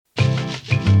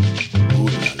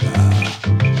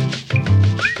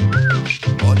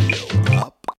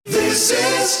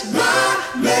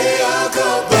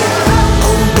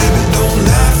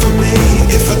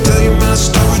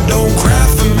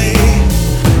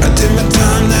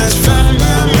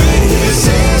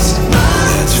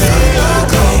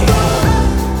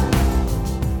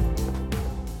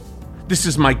This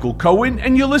is Michael Cohen,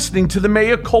 and you're listening to the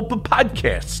Mea Culpa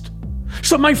podcast.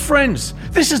 So my friends,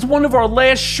 this is one of our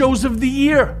last shows of the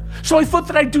year. So I thought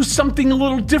that I'd do something a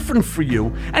little different for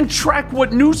you and track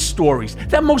what news stories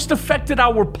that most affected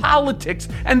our politics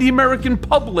and the American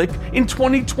public in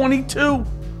 2022.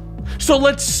 So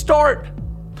let's start.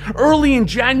 Early in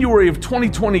January of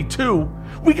 2022,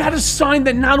 we got a sign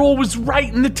that not all was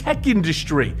right in the tech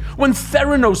industry when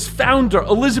Theranos founder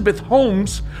Elizabeth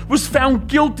Holmes was found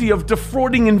guilty of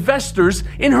defrauding investors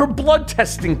in her blood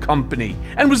testing company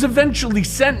and was eventually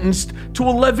sentenced to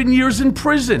 11 years in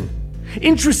prison.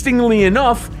 Interestingly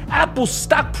enough, Apple's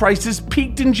stock prices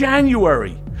peaked in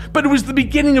January, but it was the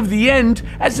beginning of the end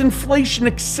as inflation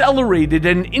accelerated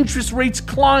and interest rates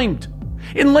climbed.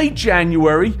 In late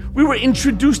January, we were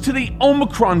introduced to the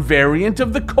Omicron variant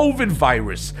of the COVID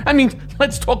virus. I mean,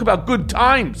 let's talk about good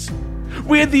times.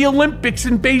 We had the Olympics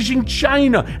in Beijing,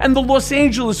 China, and the Los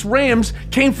Angeles Rams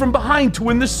came from behind to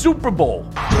win the Super Bowl.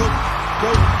 Go,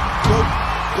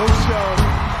 Sean.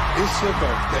 It's your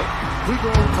birthday. We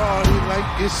gon' party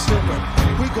like it's your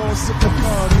birthday. We gon' sip the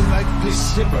party like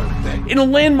it's your birthday. In a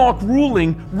landmark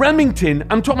ruling, Remington,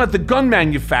 I'm talking about the gun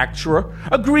manufacturer,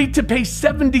 agreed to pay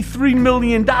 $73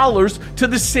 million to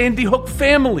the Sandy Hook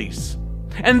families.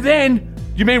 And then,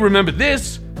 you may remember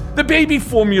this, the baby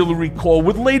formula recall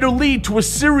would later lead to a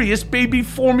serious baby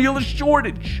formula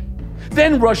shortage.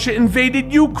 Then Russia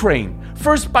invaded Ukraine,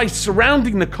 first by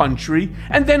surrounding the country,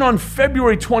 and then on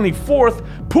February 24th,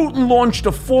 Putin launched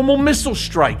a formal missile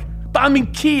strike,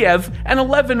 bombing Kiev and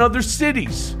 11 other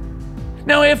cities.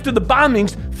 Now, after the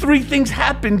bombings, three things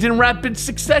happened in rapid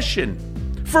succession.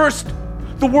 First,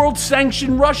 the world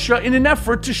sanctioned Russia in an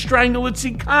effort to strangle its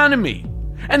economy.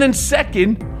 And then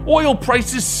second, oil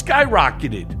prices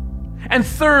skyrocketed. And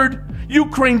third,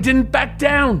 Ukraine didn't back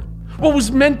down. What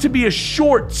was meant to be a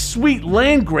short, sweet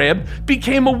land grab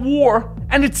became a war,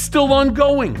 and it's still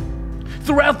ongoing.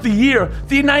 Throughout the year,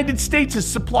 the United States has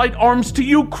supplied arms to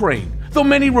Ukraine, though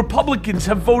many Republicans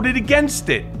have voted against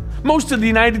it. Most of the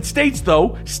United States,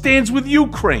 though, stands with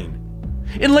Ukraine.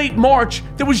 In late March,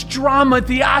 there was drama at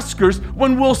the Oscars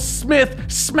when Will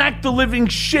Smith smacked the living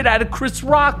shit out of Chris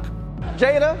Rock.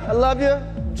 Jada, I love you.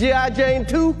 G.I. Jane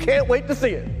 2, can't wait to see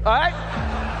it. All right?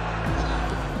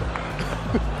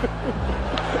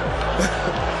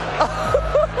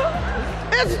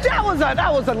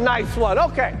 That was a nice one.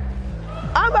 Okay.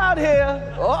 I'm out here.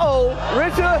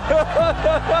 Richard.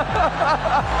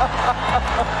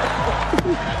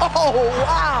 Oh,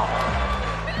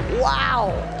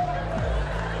 wow.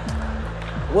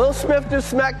 Will Smith just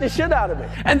smacked the shit out of me.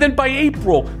 And then by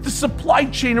April, the supply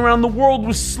chain around the world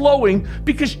was slowing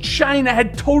because China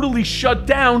had totally shut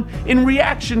down in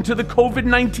reaction to the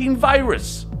COVID-19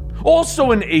 virus.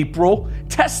 Also in April,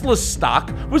 Tesla's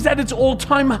stock was at its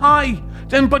all-time high.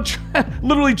 But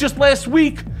literally just last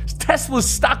week, Tesla's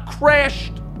stock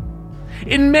crashed.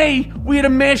 In May, we had a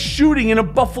mass shooting in a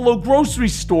Buffalo grocery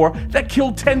store that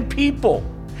killed 10 people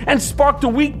and sparked a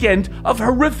weekend of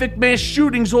horrific mass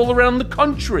shootings all around the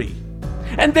country.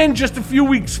 And then just a few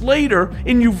weeks later,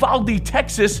 in Uvalde,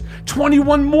 Texas,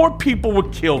 21 more people were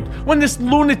killed when this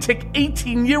lunatic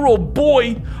 18-year-old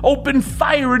boy opened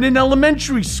fire in an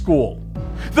elementary school.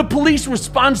 The police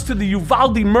response to the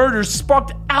Uvalde murders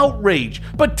sparked outrage,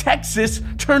 but Texas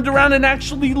turned around and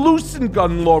actually loosened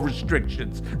gun law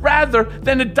restrictions rather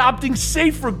than adopting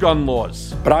safer gun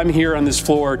laws. But I'm here on this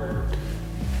floor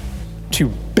to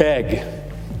beg,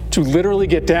 to literally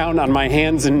get down on my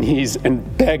hands and knees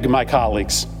and beg my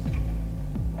colleagues.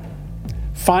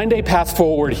 Find a path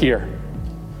forward here.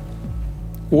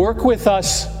 Work with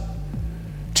us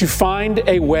to find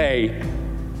a way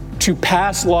to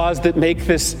pass laws that make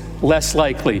this less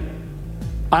likely.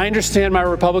 I understand my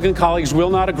Republican colleagues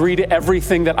will not agree to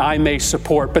everything that I may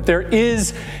support, but there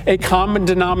is a common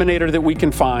denominator that we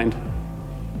can find.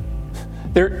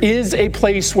 There is a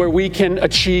place where we can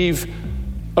achieve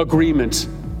agreement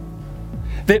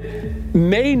that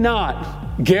may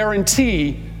not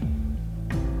guarantee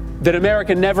that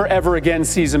America never ever again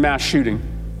sees a mass shooting,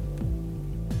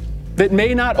 that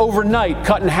may not overnight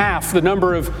cut in half the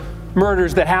number of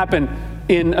murders that happen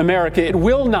in America. It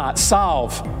will not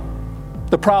solve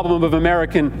the problem of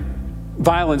American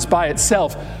violence by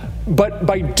itself, but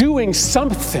by doing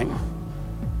something,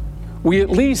 we at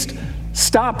least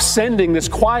stop sending this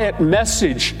quiet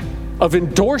message of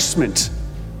endorsement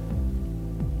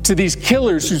to these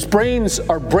killers whose brains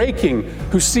are breaking,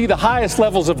 who see the highest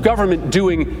levels of government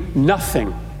doing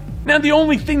nothing. Now, the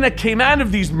only thing that came out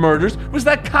of these murders was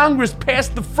that Congress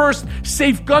passed the first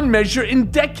safe gun measure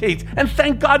in decades, and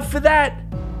thank God for that.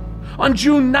 On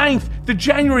June 9th, the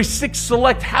January 6th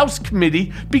Select House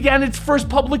Committee began its first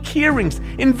public hearings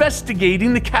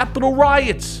investigating the Capitol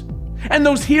riots. And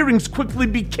those hearings quickly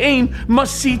became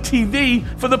must-see TV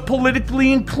for the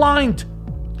politically inclined.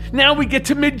 Now we get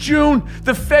to mid-June,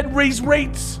 the Fed raised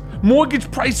rates, mortgage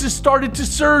prices started to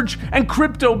surge, and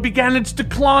crypto began its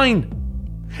decline.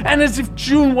 And as if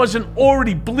June wasn't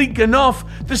already bleak enough,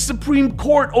 the Supreme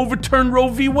Court overturned Roe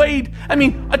v. Wade.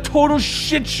 A total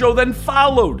shit show then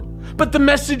followed. But the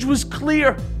message was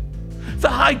clear. The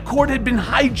High Court had been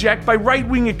hijacked by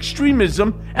right-wing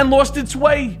extremism and lost its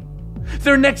way.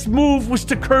 Their next move was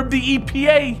to curb the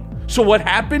EPA. So what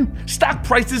happened? Stock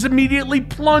prices immediately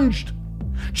plunged.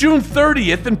 June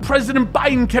 30th, and President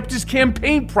Biden kept his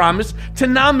campaign promise to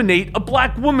nominate a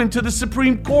black woman to the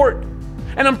Supreme Court.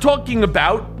 And I'm talking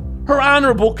about Her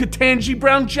Honorable Ketanji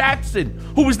Brown Jackson,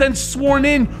 who was then sworn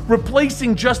in,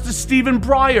 replacing Justice Stephen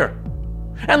Breyer.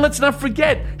 And let's not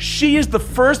forget, she is the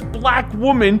first black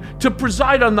woman to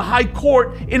preside on the High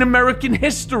Court in American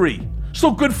history.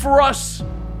 So good for us.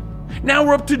 Now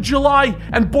we're up to July,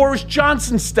 and Boris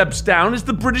Johnson steps down as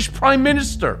the British Prime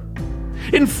Minister.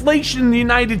 Inflation in the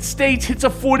United States hits a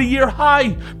 40-year high,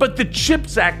 but the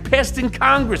CHIPS Act passed in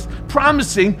Congress,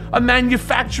 promising a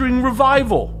manufacturing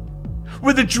revival.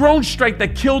 With a drone strike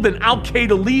that killed an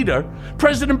Al-Qaeda leader,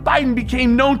 President Biden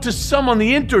became known to some on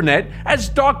the internet as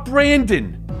Dark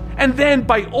Brandon. And then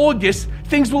by August,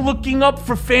 things were looking up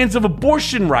for fans of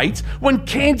abortion rights when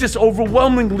Kansas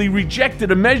overwhelmingly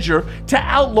rejected a measure to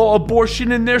outlaw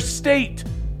abortion in their state.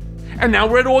 And now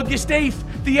we're at August 8th.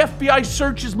 The FBI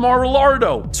searches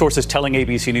Mar-a-Lago. Sources telling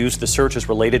ABC News the search is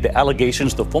related to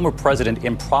allegations the former president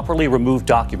improperly removed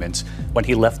documents when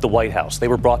he left the White House. They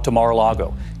were brought to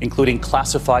Mar-a-Lago, including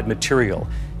classified material.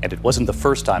 And it wasn't the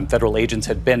first time federal agents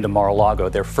had been to Mar-a-Lago,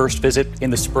 their first visit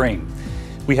in the spring.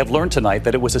 We have learned tonight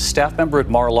that it was a staff member at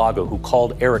Mar-a-Lago who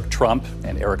called Eric Trump,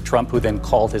 and Eric Trump who then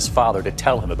called his father to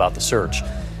tell him about the search.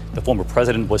 The former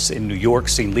president was in New York,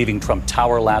 seen leaving Trump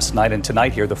Tower last night, and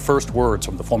tonight here the first words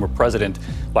from the former president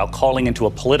while calling into a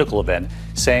political event,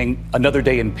 saying, "Another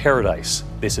day in paradise.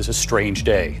 This is a strange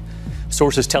day."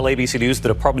 Sources tell ABC News the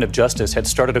Department of Justice had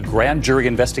started a grand jury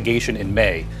investigation in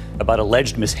May about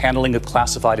alleged mishandling of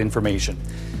classified information.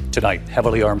 Tonight,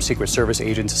 heavily armed Secret Service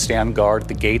agents stand guard at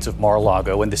the gates of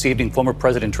Mar-a-Lago, and this evening, former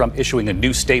President Trump issuing a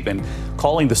new statement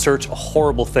calling the search a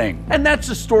horrible thing. And that's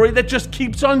a story that just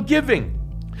keeps on giving.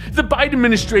 The Biden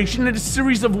administration had a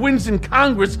series of wins in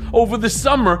Congress over the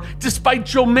summer, despite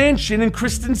Joe Manchin and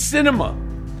Kyrsten Sinema.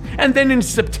 And then in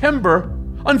September,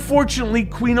 unfortunately,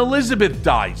 Queen Elizabeth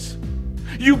dies.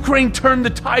 Ukraine turned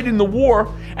the tide in the war,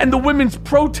 and the women's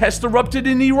protest erupted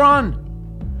in Iran.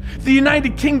 The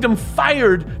United Kingdom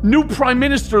fired new Prime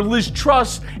Minister Liz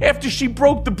Truss after she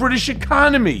broke the British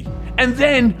economy. And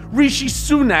then Rishi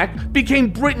Sunak became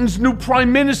Britain's new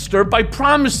Prime Minister by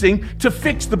promising to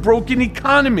fix the broken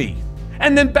economy.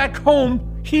 And then back home,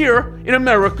 here in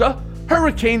America,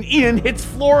 Hurricane Ian hits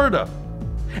Florida.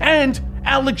 And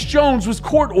Alex Jones was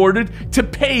court-ordered to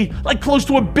pay like close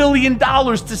to $1 billion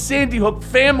to Sandy Hook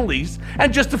families.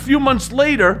 And just a few months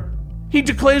later, he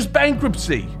declares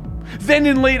bankruptcy. Then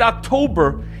in late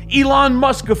October, Elon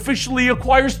Musk officially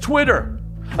acquires Twitter.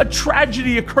 A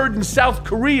tragedy occurred in South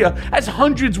Korea as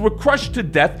hundreds were crushed to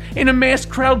death in a mass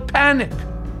crowd panic.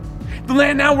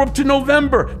 Now we're up to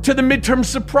November, to the midterm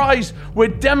surprise, where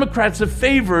Democrats are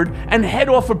favored and head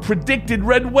off a predicted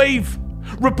red wave.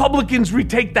 Republicans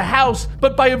retake the House,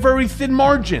 but by a very thin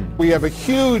margin. We have a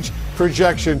huge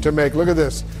projection to make. Look at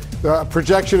this. The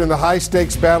projection in the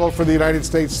high-stakes battle for the United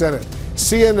States Senate.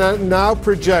 CNN now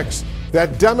projects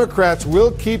that Democrats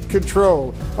will keep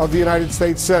control of the United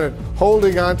States Senate,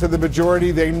 holding on to the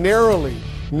majority they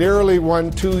narrowly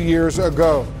won 2 years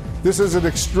ago. This is an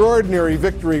extraordinary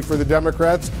victory for the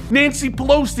Democrats. Nancy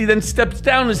Pelosi then steps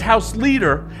down as House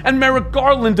Leader, and Merrick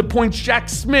Garland appoints Jack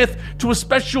Smith to a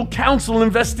special counsel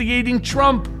investigating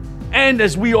Trump. And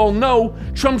as we all know,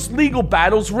 Trump's legal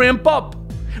battles ramp up.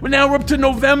 Now we're up to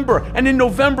November, and in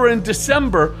November and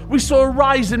December, we saw a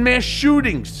rise in mass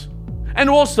shootings. And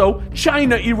also,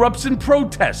 China erupts in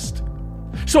protest.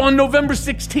 So on November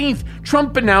 16th,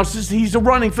 Trump announces he's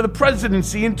running for the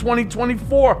presidency in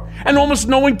 2024, and almost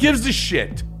no one gives a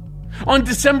shit. On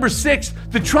December 6th,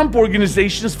 the Trump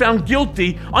Organization is found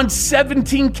guilty on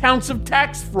 17 counts of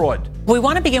tax fraud. We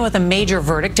want to begin with a major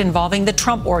verdict involving the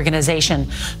Trump Organization.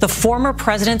 The former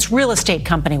president's real estate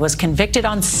company was convicted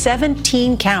on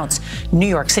 17 counts. New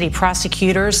York City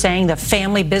prosecutors saying the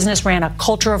family business ran a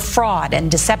culture of fraud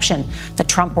and deception. The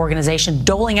Trump Organization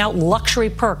doling out luxury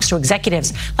perks to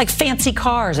executives like fancy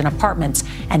cars and apartments,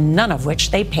 and none of which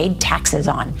they paid taxes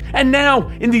on. And now,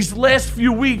 in these last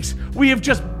few weeks, we have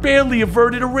just barely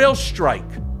averted a rail strike.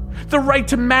 The Right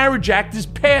to Marriage Act is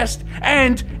passed,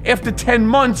 and after 10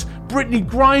 months, Brittany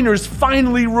Griner is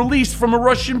finally released from a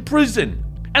Russian prison.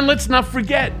 And let's not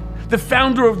forget, the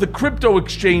founder of the crypto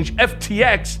exchange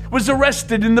FTX was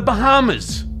arrested in the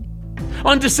Bahamas.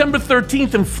 On December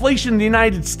 13th, inflation in the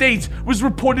United States was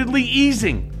reportedly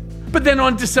easing. But then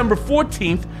on December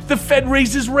 14th, the Fed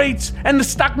raises rates and the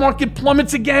stock market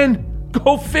plummets again.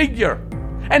 Go figure.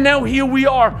 And now here we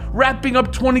are, wrapping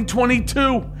up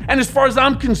 2022. And as far as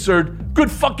I'm concerned,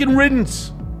 good fucking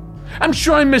riddance. I'm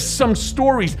sure I missed some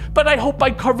stories, but I hope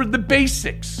I covered the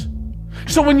basics.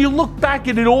 So when you look back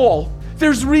at it all,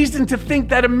 there's reason to think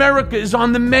that America is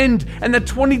on the mend and that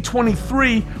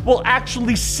 2023 will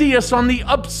actually see us on the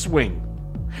upswing.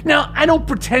 Now, I don't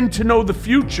pretend to know the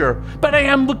future, but I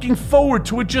am looking forward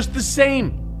to it just the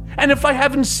same. And if I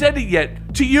haven't said it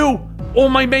yet, to you, all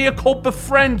my Mea Culpa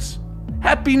friends,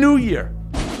 Happy New Year.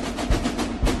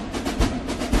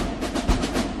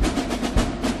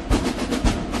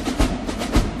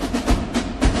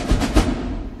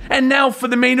 And now for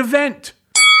the main event.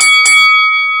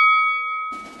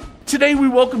 Today we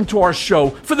welcome to our show,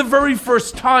 for the very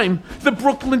first time, the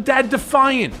Brooklyn Dad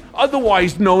Defiant,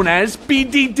 otherwise known as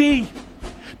BDD.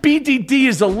 BDD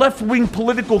is a left-wing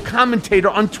political commentator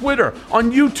on Twitter,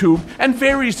 on YouTube, and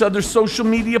various other social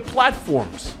media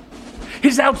platforms.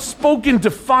 His outspoken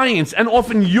defiance and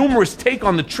often humorous take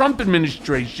on the Trump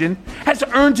administration has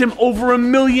earned him over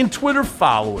 1 million Twitter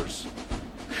followers.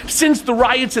 Since the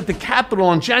riots at the Capitol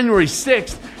on January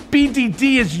 6th,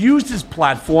 BDD has used his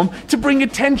platform to bring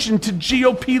attention to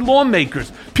GOP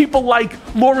lawmakers, people like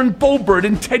Lauren Boebert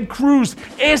and Ted Cruz,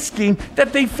 asking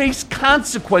that they face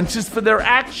consequences for their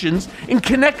actions in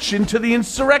connection to the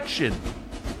insurrection.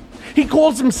 He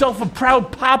calls himself a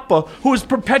proud papa who is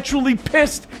perpetually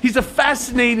pissed. He's a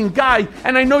fascinating guy,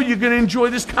 and I know you're going to enjoy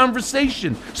this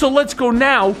conversation. So let's go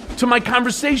now to my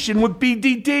conversation with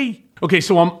BDD. Okay,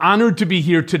 so I'm honored to be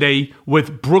here today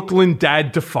with Brooklyn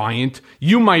Dad Defiant.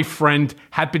 You, my friend,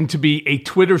 happen to be a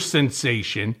Twitter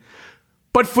sensation.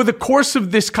 But for the course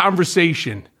of this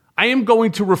conversation, I am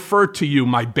going to refer to you,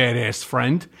 my badass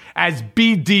friend, as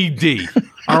BDD.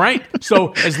 All right?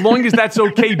 So as long as that's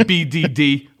okay,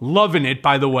 BDD, loving it,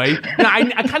 by the way. Now, I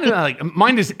kind of like,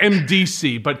 mine is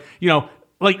MDC, but, you know,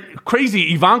 like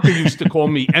crazy Ivanka used to call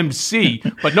me MC,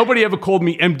 but nobody ever called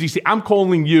me MDC. I'm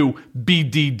calling you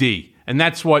BDD. And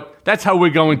that's how we're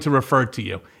going to refer to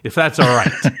you, if that's all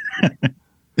right.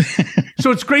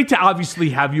 So it's great to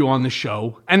obviously have you on the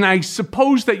show. And I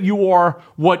suppose that you are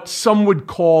what some would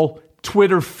call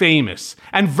Twitter famous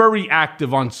and very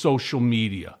active on social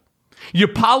media. Your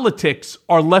politics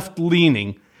are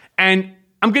left-leaning. And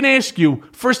I'm going to ask you,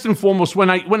 first and foremost, when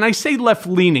I say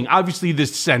left-leaning, obviously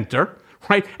there's center,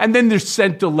 right? And then there's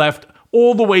center-left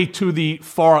all the way to the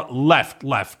far left,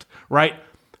 right?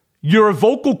 You're a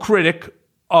vocal critic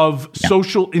of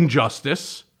social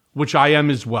injustice, which I am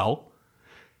as well.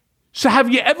 So have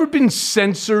you ever been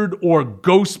censored or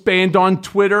ghost banned on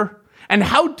Twitter? And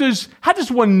how does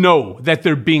one know that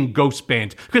they're being ghost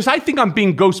banned? Because I think I'm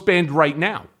being ghost banned right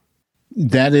now.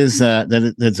 That's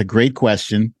a great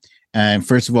question. And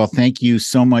first of all, thank you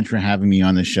so much for having me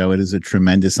on the show. It is a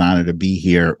tremendous honor to be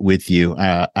here with you.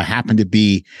 I happen to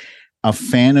be a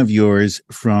fan of yours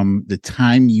from the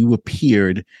time you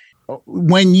appeared.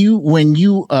 When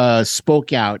you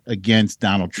spoke out against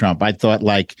Donald Trump, I thought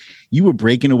like you were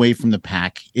breaking away from the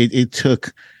pack. It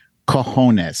took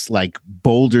cojones, like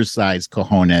boulder-sized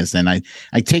cojones. And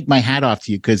I take my hat off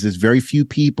to you because there's very few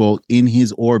people in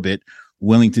his orbit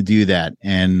willing to do that.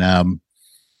 And,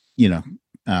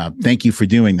 thank you for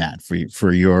doing that,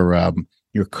 for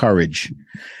your courage.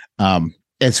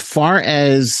 As far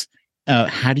as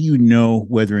how do you know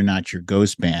whether or not you're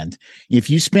ghost banned? If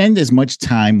you spend as much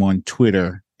time on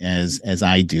Twitter as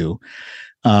I do,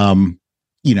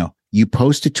 you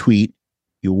post a tweet,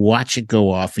 you watch it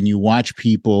go off, and you watch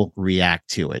people react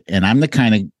to it. And I'm the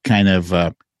kind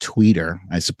of tweeter,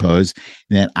 I suppose,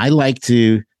 that I like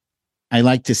to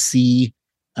see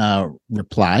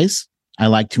replies. I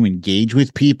like to engage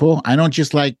with people. I don't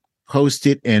just like post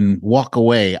it and walk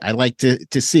away. I like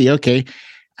to see, okay,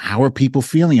 how are people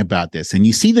feeling about this? And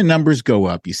you see the numbers go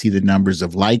up. You see the numbers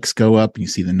of likes go up. You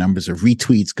see the numbers of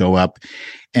retweets go up.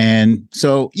 And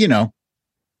so,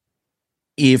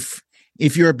 if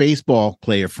you're a baseball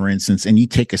player, for instance, and you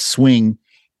take a swing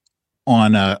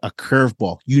on a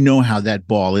curveball, you know how that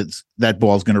ball is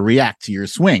going to react to your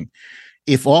swing.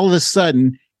 If all of a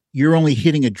sudden you're only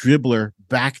hitting a dribbler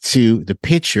back to the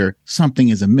pitcher, something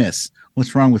is amiss.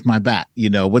 What's wrong with my bat?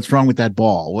 What's wrong with that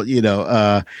ball?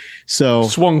 So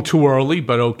swung too early,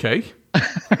 but okay.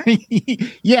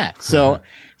 Yeah. So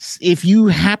if you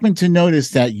happen to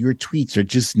notice that your tweets are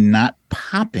just not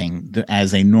popping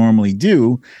as they normally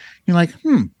do, you're like,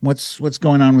 what's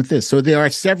going on with this? So there are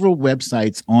several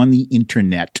websites on the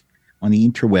internet, on the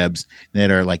interwebs,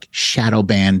 that are like shadow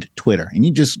banned Twitter. And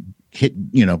you just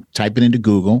type it into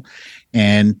Google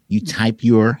and you type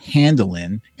your handle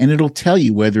in, and it'll tell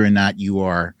you whether or not you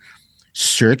are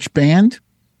search banned.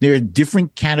 There are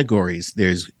different categories.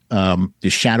 There's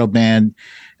shadow banned,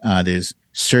 there's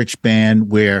search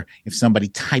banned, where if somebody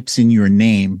types in your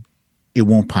name, it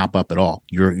won't pop up at all.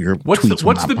 What's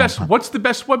the best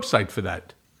website for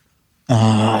that?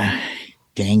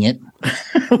 Dang it.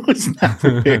 I was not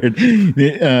prepared.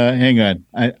 Hang on.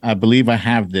 I believe I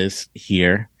have this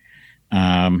here.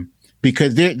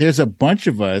 Because there's a bunch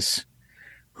of us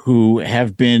who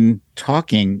have been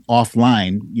talking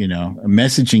offline,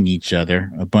 messaging each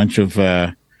other, a bunch of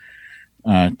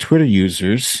Twitter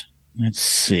users. Let's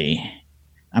see.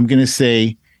 I'm going to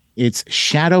say it's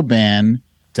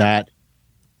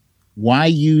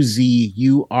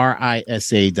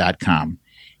shadowban.yuzurisa.com.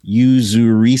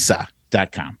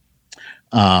 Yuzurisa.com.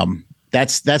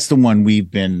 That's the one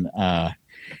we've been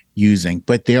using,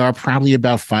 but there are probably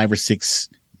about 5 or 6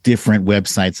 different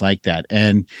websites like that.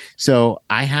 And so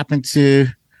I happen to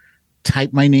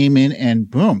type my name in, and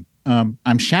boom,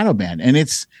 I'm shadow banned. And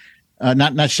it's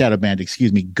not shadow banned,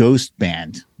 excuse me, ghost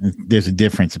banned. There's a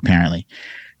difference apparently.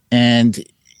 And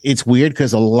it's weird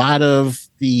because a lot of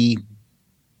the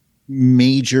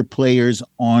major players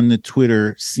on the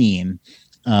Twitter scene,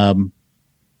 on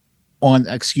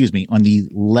the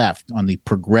left, on the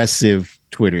progressive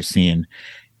Twitter scene,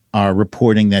 are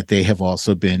reporting that they have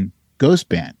also been ghost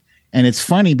banned. And it's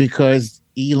funny because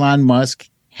Elon Musk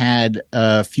had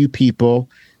a few people,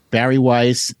 Barry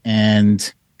Weiss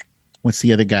and what's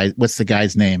the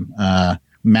guy's name?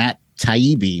 Matt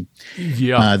Taibbi.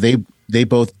 Yeah. They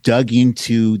both dug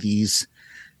into these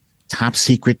top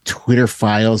secret Twitter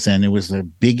files, and it was a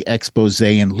big expose.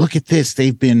 And look at this.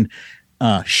 They've been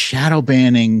shadow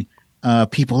banning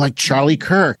people like Charlie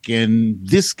Kirk and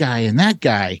this guy and that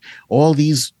guy, all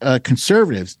these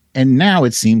conservatives. And now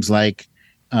it seems like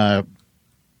Elon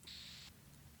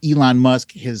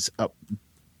Musk has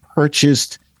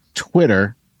purchased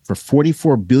Twitter for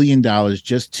 $44 billion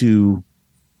just to,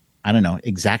 I don't know,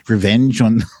 exact revenge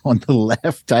on the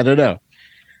left. I don't know.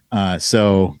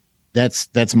 So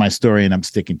that's my story, and I'm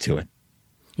sticking to it.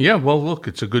 Yeah, well, look,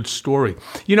 it's a good story.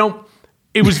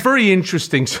 It was very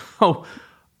interesting. So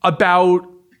about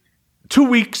 2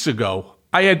 weeks ago,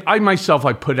 I myself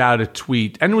put out a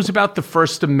tweet, and it was about the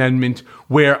First Amendment,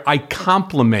 where I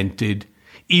complimented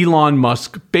Elon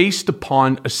Musk based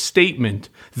upon a statement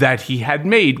that he had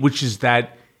made, which is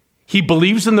that he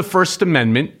believes in the First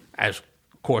Amendment, as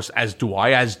do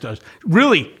I, as does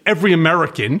really every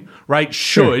American, right,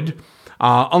 should, sure.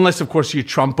 Unless, of course, you're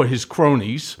Trump or his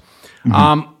cronies.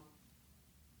 Mm-hmm.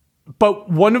 But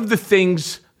one of the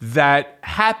things that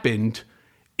happened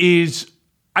is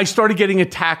I started getting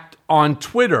attacked on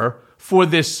Twitter for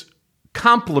this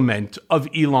compliment of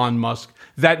Elon Musk,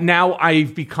 that now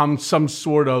I've become some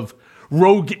sort of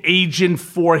rogue agent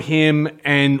for him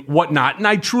and whatnot. And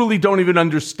I truly don't even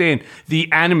understand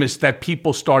the animus that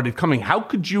people started coming. How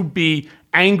could you be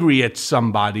angry at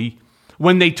somebody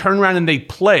when they turn around and they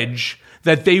pledge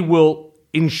that they will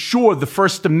ensure the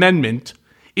First Amendment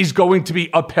is going to be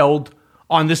upheld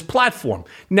on this platform?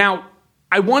 Now,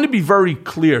 I want to be very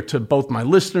clear to both my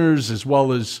listeners as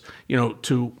well as,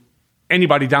 to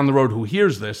anybody down the road who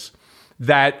hears this,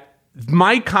 that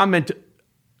my comment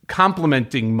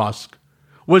complimenting Musk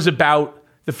was about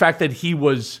the fact that he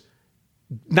was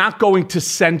not going to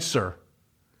censor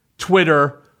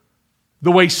Twitter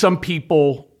the way some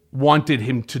people wanted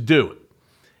him to do it.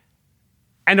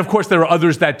 And of course, there are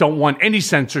others that don't want any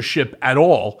censorship at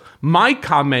all. My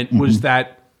comment was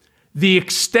that the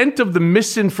extent of the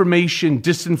misinformation,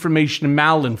 disinformation, and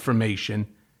malinformation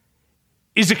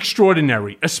is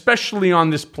extraordinary, especially on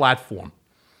this platform.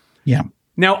 Yeah.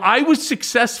 Now, I was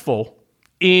successful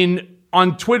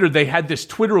on Twitter. They had this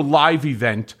Twitter live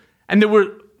event, and there were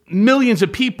millions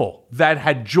of people that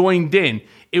had joined in.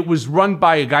 It was run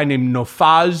by a guy named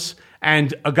Nofaz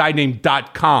and a guy named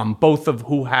 .com, both of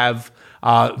who have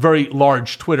very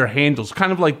large Twitter handles,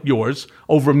 kind of like yours,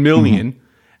 over 1 million.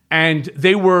 And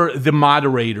they were the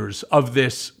moderators of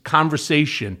this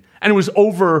conversation. And it was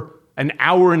over an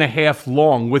hour and a half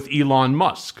long with Elon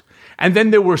Musk. And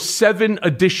then there were 7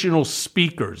 additional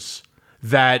speakers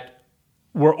that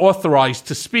were authorized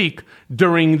to speak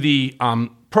during the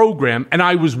program, and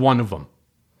I was one of them.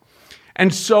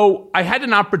 And so I had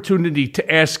an opportunity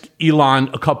to ask Elon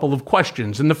a couple of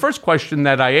questions. And the first question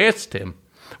that I asked him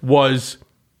was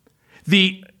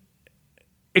the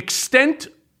extent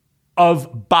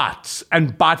of bots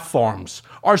and bot farms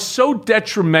are so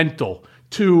detrimental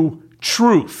to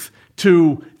truth,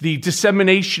 to the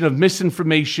dissemination of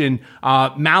misinformation,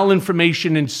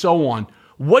 malinformation, and so on.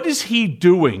 What is he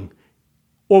doing,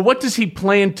 or what does he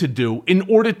plan to do in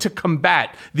order to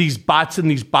combat these bots and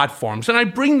these bot farms? And I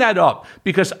bring that up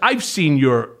because I've seen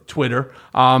your Twitter,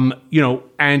 and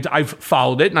I've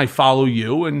followed it, and I follow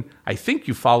you, and I think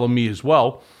you follow me as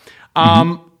well.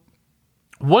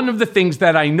 One of the things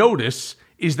that I notice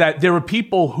is that there are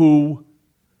people who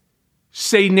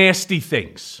say nasty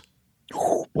things.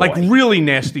 Like really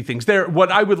nasty things. They're what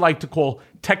I would like to call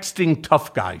texting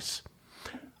tough guys.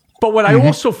 But what I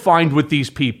also find with these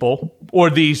people, or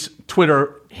these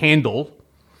Twitter handle,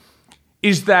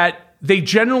 is that they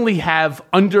generally have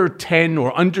under 10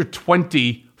 or under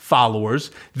 20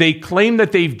 followers. They claim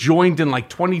that they've joined in like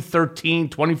 2013,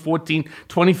 2014,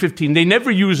 2015. They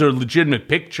never use a legitimate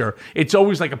picture. It's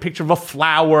always like a picture of a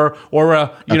flower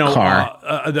or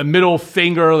the middle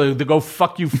finger, the go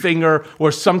fuck you finger,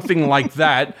 or something like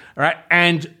that. Right?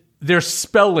 And their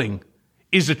spelling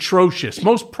is atrocious,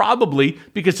 most probably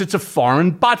because it's a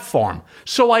foreign bot farm.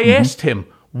 So I asked him,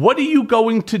 what are you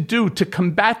going to do to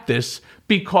combat this?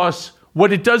 Because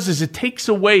what it does is it takes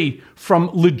away from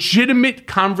legitimate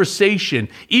conversation,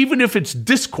 even if it's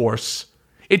discourse,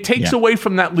 it takes away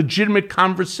from that legitimate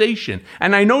conversation.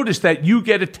 And I noticed that you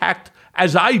get attacked,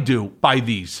 as I do, by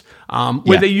these,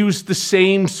 where they use the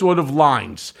same sort of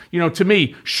lines. To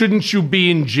me, shouldn't you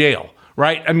be in jail,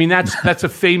 right? I mean, that's a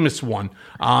famous one.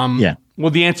 Well,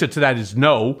 the answer to that is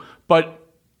no. But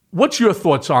what's your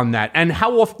thoughts on that? And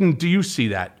how often do you see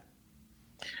that?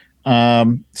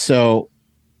 One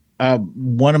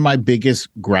of my biggest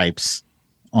gripes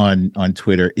on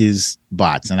Twitter is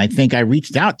bots, and I think I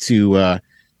reached out to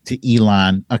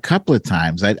Elon a couple of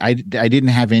times. I didn't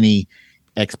have any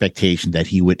expectation that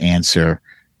he would answer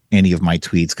any of my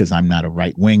tweets because I'm not a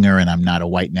right winger and I'm not a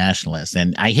white nationalist.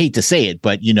 And I hate to say it,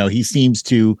 but he seems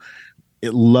to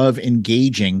love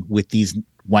engaging with these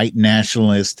white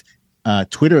nationalist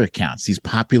Twitter accounts, these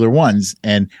popular ones,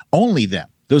 and only them.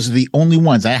 Those are the only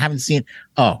ones I haven't seen.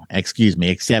 Oh, excuse me,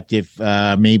 except if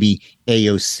maybe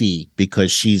AOC,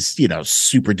 because she's,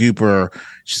 super duper.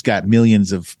 She's got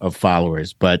millions of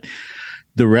followers, but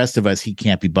the rest of us, he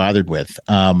can't be bothered with.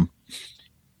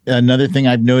 Another thing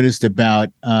I've noticed about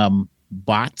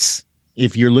bots,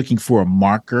 if you're looking for a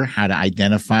marker, how to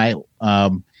identify,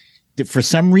 for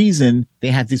some reason, they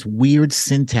have this weird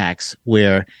syntax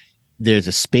where there's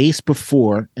a space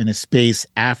before and a space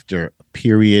after a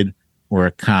period or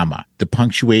a comma. The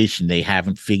punctuation, they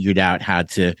haven't figured out how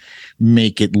to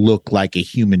make it look like a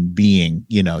human being,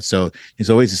 So there's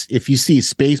always, if you see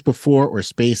space before or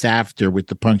space after with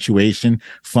the punctuation,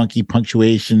 funky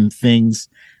punctuation things,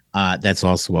 that's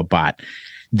also a bot.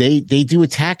 They do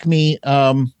attack me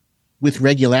with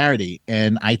regularity,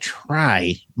 and I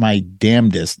try my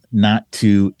damnedest not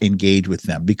to engage with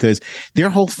them because their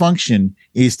whole function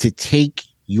is to take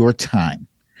your time,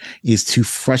 is to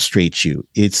frustrate you.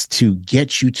 It's to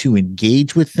get you to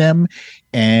engage with them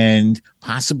and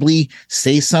possibly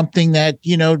say something that,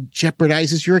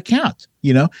 jeopardizes your account.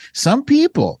 Some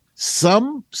people,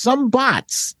 some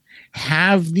bots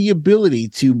have the ability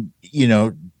to,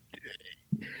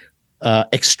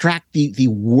 extract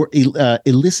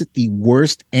elicit the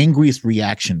worst, angriest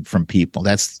reaction from people.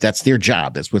 That's their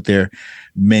job. That's what they're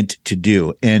meant to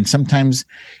do. And sometimes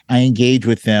I engage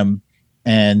with them,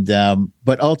 and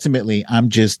but ultimately I'm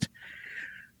just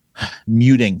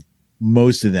muting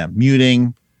most of them,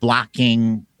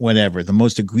 blocking, whatever. The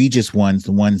most egregious ones,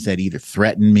 the ones that either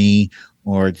threaten me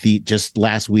or just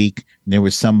last week there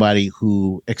was somebody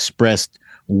who expressed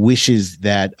wishes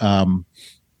that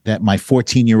that my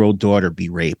 14-year-old daughter be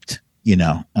raped.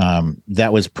 That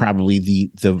was probably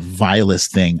the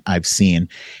vilest thing I've seen.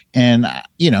 And,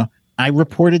 I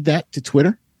reported that to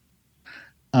Twitter.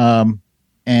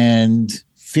 And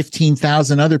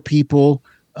 15,000 other people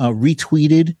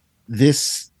retweeted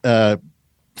this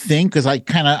thing because I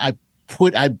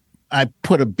put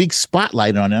a big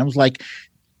spotlight on it. I was like,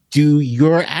 do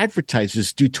your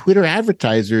advertisers, do Twitter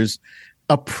advertisers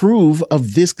approve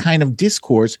of this kind of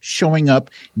discourse showing up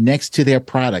next to their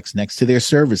products, next to their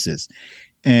services?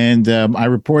 And I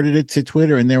reported it to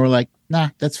Twitter, and they were like, nah,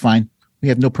 that's fine. We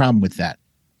have no problem with that.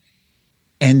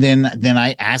 And then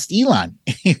I asked Elon,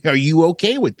 are you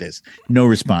okay with this? No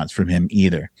response from him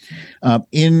either.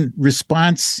 In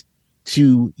response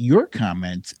to your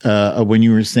comment, when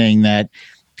you were saying that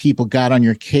people got on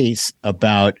your case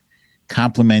about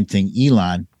complimenting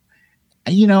Elon,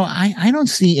 I don't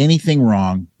see anything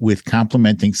wrong with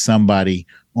complimenting somebody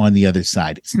on the other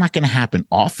side. It's not going to happen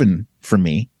often for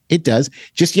me. It does.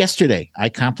 Just yesterday, I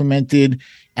complimented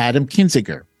Adam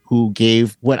Kinzinger, who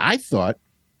gave what I thought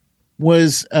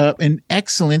was an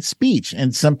excellent speech.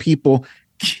 And some people,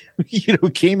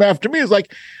 came after me. It's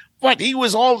like, but he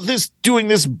was all this doing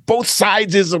this, both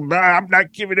sides is, I'm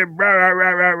not giving him, rah, rah,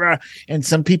 rah, rah, rah. And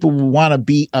some people want to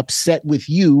be upset with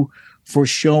you for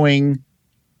showing,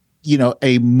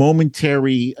 a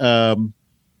momentary, a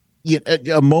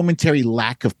momentary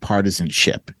lack of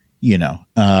partisanship,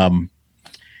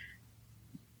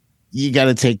 You got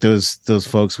to take those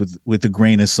folks with a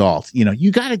grain of salt.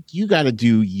 You got to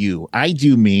do you. I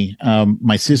do me.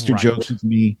 My sister jokes with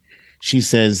me. She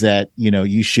says that,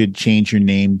 you should change your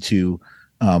name to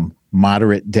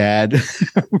Moderate Dad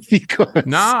because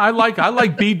I like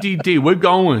BDD. We're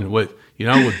going with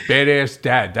Badass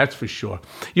Dad. That's for sure.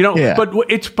 Yeah. But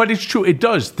it's true. It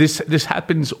does. This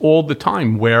happens all the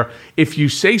time where if you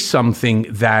say something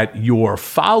that your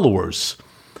followers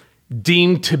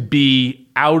deem to be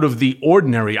out of the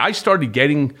ordinary, I started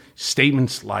getting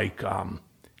statements like,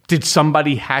 did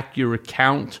somebody hack your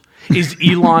account? Is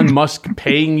Elon Musk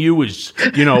paying you?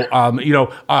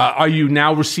 Are you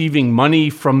now receiving money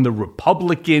from the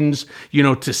Republicans,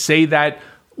 to say that?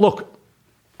 Look,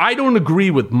 I don't agree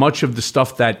with much of the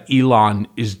stuff that Elon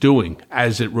is doing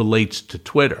as it relates to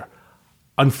Twitter.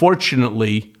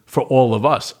 Unfortunately, for all of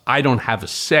us, I don't have a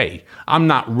say. I'm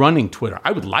not running Twitter.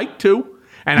 I would like to.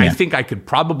 And I think I could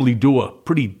probably do a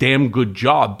pretty damn good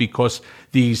job because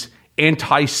these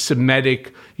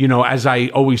anti-Semitic, as I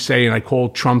always say, and I call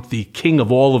Trump the king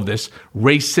of all of this,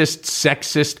 racist,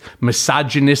 sexist,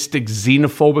 misogynistic,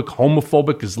 xenophobic,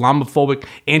 homophobic, Islamophobic,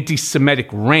 anti-Semitic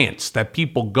rants that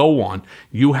people go on.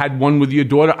 You had one with your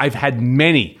daughter. I've had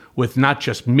many with not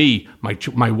just me,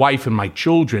 my wife and my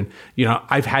children.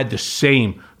 I've had the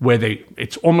same where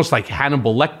it's almost like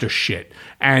Hannibal Lecter shit.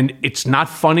 And it's not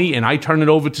funny. And I turn it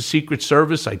over to Secret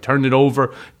Service. I turn it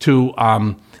over to,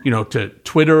 to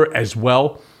Twitter as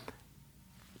well.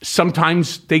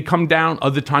 Sometimes they come down,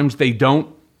 other times they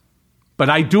don't. But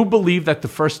I do believe that the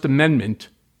First Amendment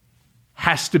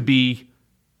has to be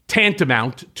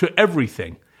tantamount to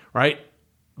everything, right?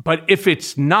 But if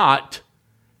it's not,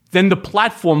 then the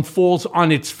platform falls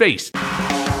on its face.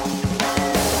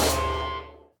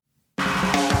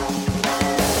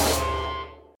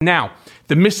 Now,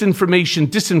 the misinformation,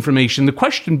 disinformation, the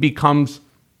question becomes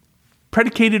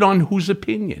predicated on whose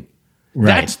opinion? Right.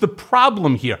 That's the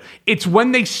problem here. It's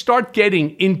when they start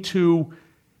getting into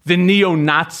the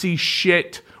neo-Nazi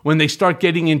shit, when they start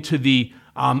getting into the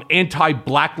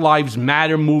anti-Black Lives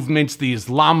Matter movements, the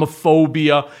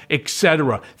Islamophobia,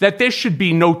 etc., that there should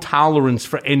be no tolerance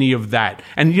for any of that.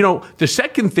 And, the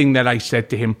second thing that I said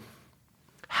to him,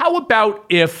 how about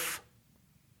if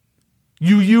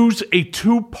you use a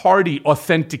two-party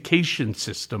authentication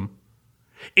system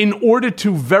in order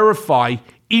to verify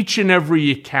each and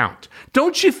every account?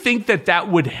 Don't you think that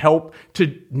would help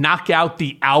to knock out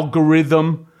the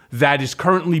algorithm that is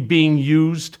currently being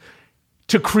used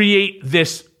to create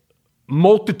this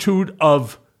multitude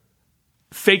of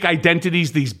fake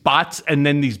identities, these bots, and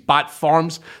then these bot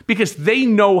farms? Because they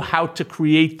know how to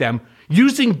create them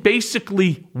using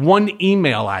basically one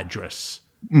email address.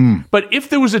 But if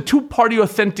there was a two-party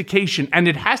authentication, and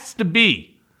it has to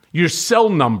be your cell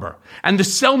number, and the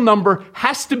cell number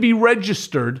has to be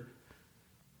registered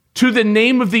to the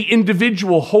name of the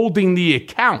individual holding the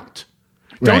account,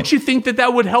 right? Don't you think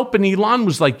that would help? And Elon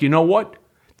was like, you know what?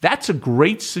 That's a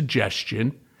great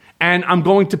suggestion, and I'm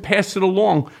going to pass it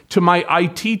along to my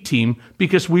IT team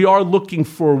because we are looking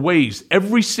for ways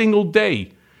every single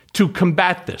day to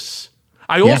combat this.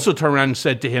 I also turned around and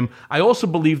said to him, I also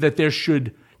believe that there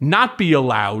should not be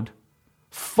allowed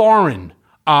foreign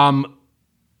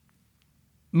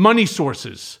money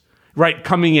sources, right,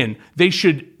 coming in. They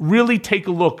should really take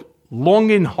a look long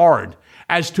and hard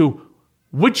as to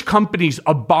which companies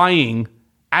are buying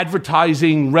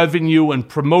advertising revenue and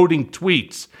promoting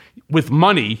tweets with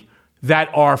money that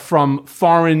are from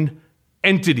foreign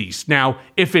entities. Now,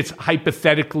 if it's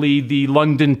hypothetically the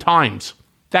London Times,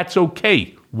 that's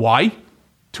okay. Why?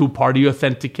 two-party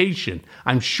authentication.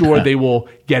 I'm sure they will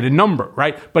get a number,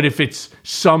 right? But if it's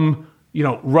some,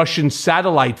 Russian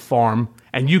satellite farm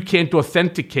and you can't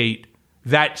authenticate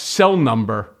that cell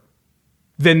number,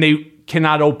 then they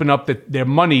cannot open up that their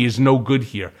money is no good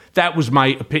here. That was my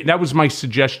opinion. That was my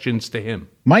suggestions to him.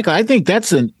 Michael, I think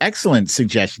that's an excellent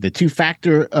suggestion. The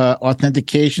two-factor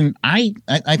authentication. I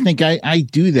think I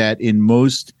do that in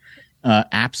most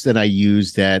apps that I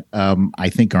use that I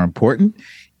think are important.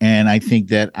 And I think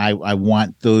that I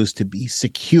want those to be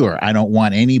secure. I don't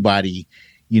want anybody,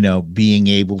 being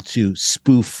able to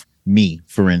spoof me,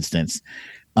 for instance.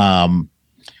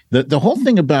 The whole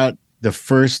thing about the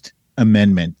First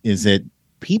Amendment is that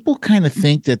people kind of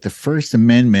think that the First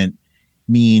Amendment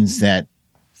means that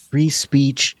free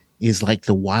speech is like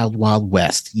the wild, wild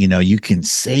west. You can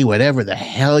say whatever the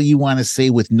hell you want to say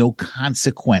with no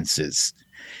consequences.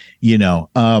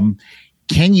 Can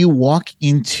you walk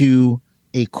into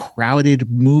a crowded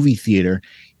movie theater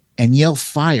and yell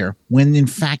fire when in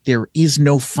fact there is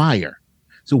no fire?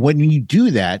 So when you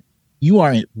do that, you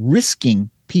are risking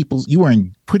you are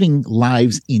putting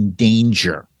lives in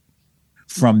danger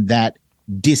from that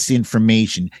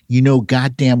disinformation.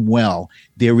 Goddamn well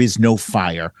there is no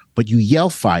fire, but you yell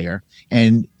fire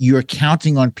and you're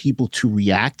counting on people to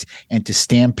react and to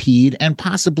stampede and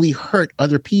possibly hurt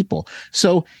other people.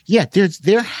 So yeah,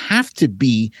 there have to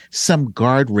be some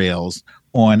guardrails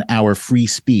on our free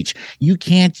speech. You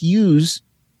can't use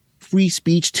free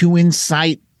speech to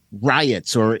incite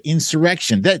riots or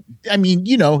insurrection.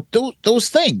 Those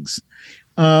things.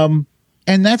 And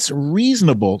that's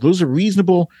reasonable. Those are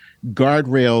reasonable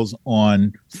guardrails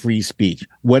on free speech.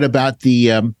 What about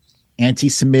the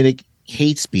anti-Semitic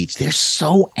hate speech? They're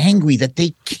so angry that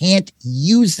they can't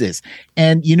use this.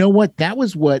 And you know what? That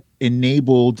was what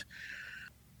enabled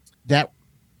that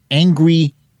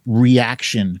angry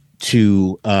reaction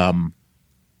to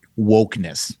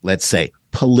wokeness, let's say,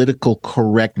 political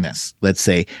correctness, let's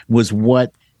say, was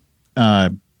what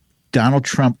Donald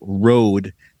Trump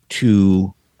rode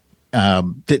to.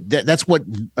 That's what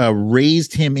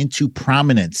raised him into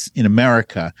prominence in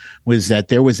America, was that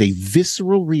there was a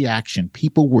visceral reaction.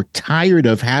 People were tired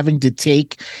of having to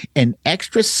take an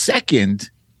extra second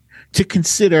to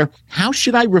consider, how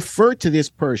should I refer to this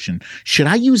person? Should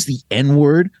I use the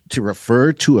N-word to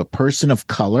refer to a person of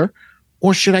color?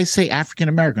 Or should I say African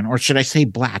American? Or should I say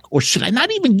black? Or should I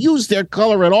not even use their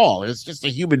color at all? It's just a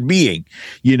human being,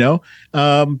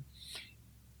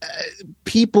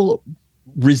 people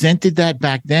resented that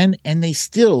back then, and they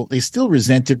still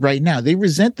resent it right now. They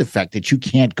resent the fact that you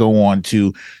can't go on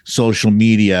to social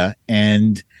media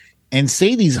and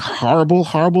say these horrible,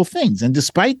 horrible things. And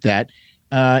despite that,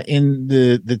 in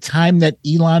the time that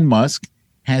Elon Musk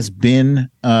has been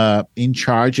in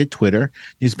charge at Twitter,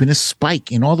 there's been a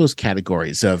spike in all those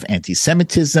categories of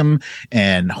anti-Semitism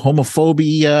and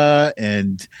homophobia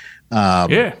and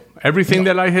everything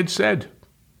that I had said.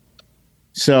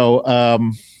 So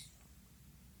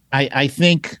I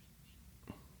think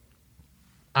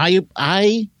I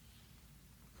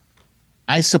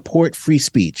support free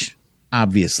speech.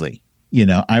 Obviously,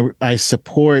 I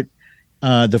support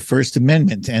the First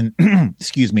Amendment and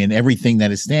excuse me, and everything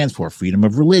that it stands for: freedom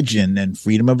of religion and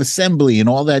freedom of assembly and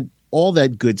all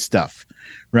that good stuff,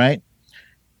 right?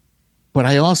 But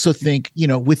I also think,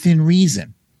 within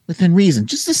reason,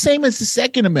 just the same as the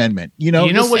Second Amendment. You know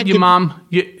what your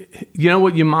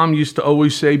mom used to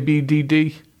always say,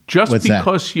 BDD? Just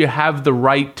because you have the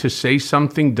right to say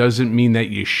something doesn't mean that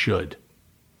you should.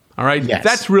 All right? Yes.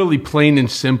 That's really plain and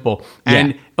simple.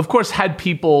 And of course, should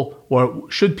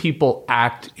people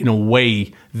act in a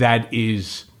way that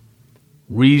is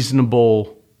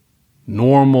reasonable,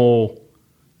 normal,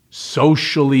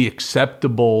 socially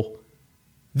acceptable,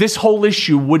 this whole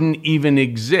issue wouldn't even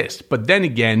exist. But then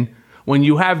again, when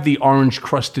you have the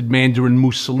orange-crusted Mandarin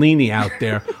Mussolini out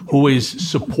there who is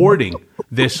supporting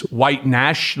this white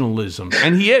nationalism,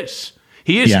 and he is,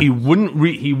 yeah. He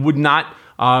would not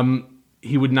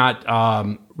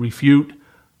refute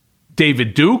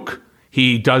David Duke.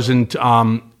 He doesn't,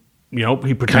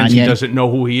 he pretends he doesn't know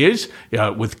who he is.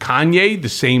 With Kanye, the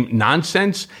same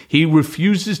nonsense. He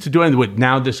refuses to do anything with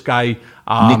now this guy.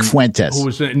 Nick Fuentes. Who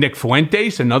was Nick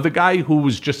Fuentes, another guy who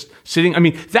was just sitting. I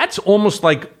mean, that's almost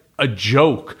like a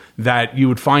joke that you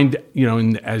would find,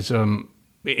 in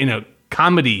a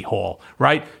comedy hall,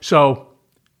 right? So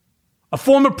a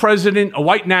former president, a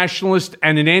white nationalist,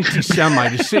 and an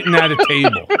anti-Semite is sitting at a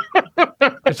table.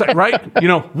 It's like, right?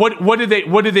 What do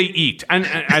they eat? And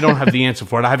I don't have the answer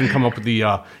for it. I haven't come up with the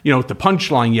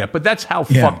punchline yet. But that's how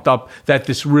fucked up that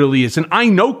this really is. And I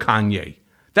know Kanye.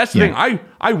 That's the thing.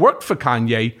 I worked for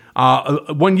Kanye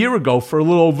 1 year ago for a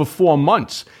little over 4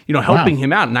 months, helping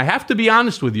him out. And I have to be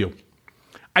honest with you.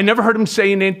 I never heard him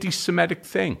say an anti-Semitic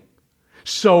thing.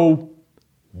 So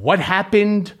what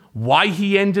happened, why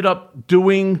he ended up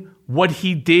doing what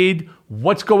he did,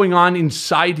 what's going on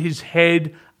inside his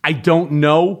head, I don't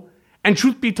know. And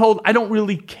truth be told, I don't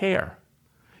really care.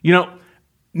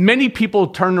 Many people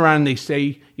turn around and they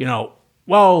say,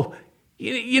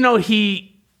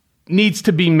 he needs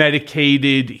to be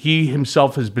medicated. He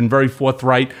himself has been very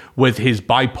forthright with his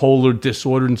bipolar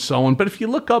disorder and so on. But if you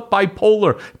look up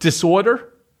bipolar disorder,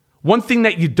 one thing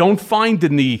that you don't find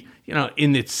in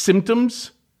in its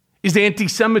symptoms is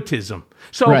anti-Semitism.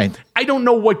 So I don't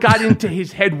know what got into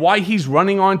his head, why he's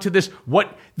running onto this.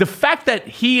 The fact that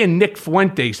he and Nick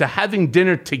Fuentes are having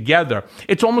dinner together,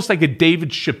 it's almost like a David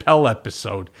Chappelle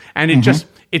episode. And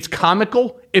it's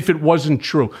comical if it wasn't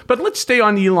true. But let's stay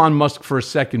on Elon Musk for a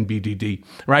second, BDD,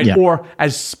 right? Yeah. Or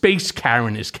as Space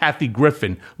Karen, as Kathy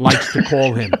Griffin likes to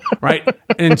call him, right?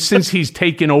 And since he's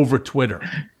taken over Twitter.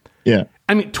 Yeah.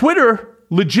 I mean, Twitter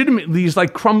legitimately is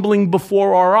like crumbling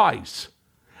before our eyes.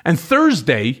 And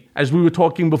Thursday, as we were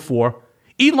talking before,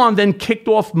 Elon then kicked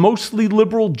off mostly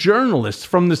liberal journalists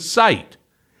from the site.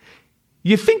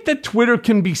 You think that Twitter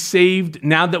can be saved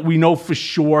now that we know for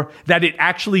sure that it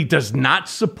actually does not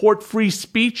support free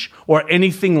speech or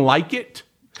anything like it?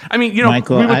 I mean,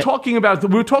 Michael, we were talking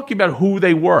about who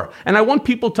they were, and I want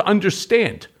people to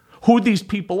understand who these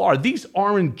people are. These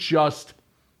aren't just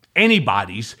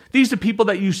anybody's. These are people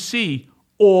that you see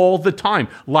all the time,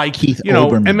 like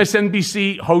Olbermann.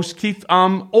 MSNBC host Keith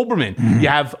Olbermann. Mm-hmm. You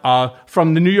have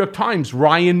from the New York Times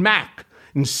Ryan Mack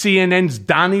and CNN's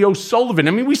Donnie O'Sullivan.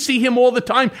 I mean, we see him all the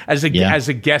time as a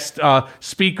guest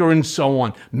speaker and so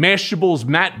on. Mashable's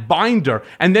Matt Binder,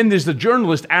 and then there's the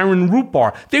journalist Aaron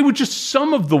Rupar. They were just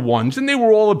some of the ones, and they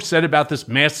were all upset about this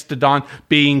Mastodon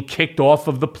being kicked off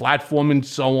of the platform and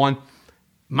so on.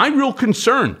 My real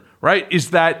concern, right, is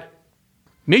that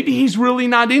maybe he's really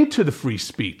not into the free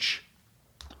speech.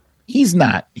 He's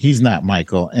not,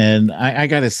 Michael. And I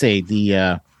got to say,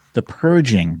 the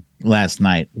purging last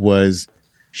night was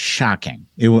shocking.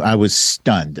 I was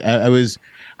stunned.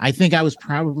 I think I was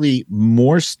probably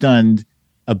more stunned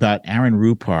about Aaron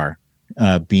Rupar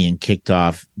being kicked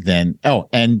off than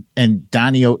and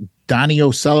Donnie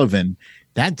O'Sullivan.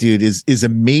 That dude is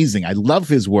amazing. I love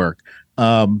his work.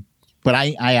 But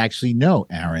I actually know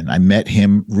Aaron. I met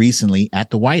him recently at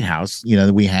the White House.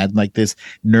 We had like this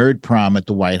nerd prom at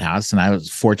the White House, and I was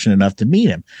fortunate enough to meet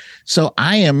him. So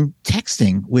I am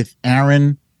texting with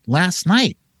Aaron last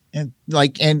night,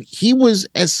 and he was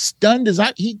as stunned as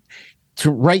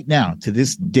right now, to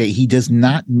this day, he does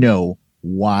not know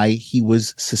why he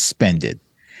was suspended.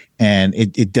 And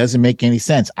it doesn't make any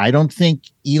sense. I don't think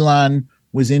Elon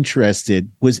was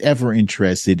ever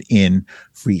interested in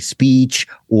free speech,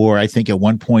 or I think at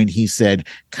one point he said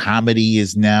comedy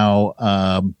is now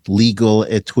legal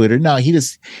at Twitter. No, he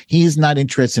is not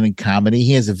interested in comedy.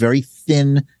 He has a very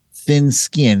thin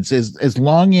skin. So as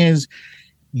long as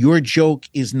your joke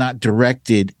is not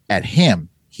directed at him,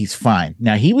 he's fine.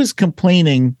 Now,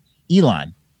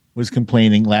 Elon was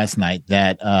complaining last night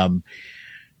that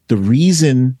the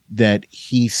reason that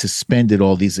he suspended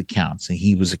all these accounts, and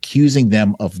he was accusing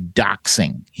them of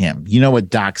doxing him. You know what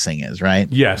doxing is,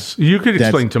 right? Yes. You could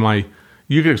explain to my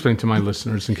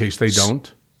listeners in case they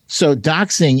don't. So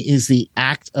doxing is the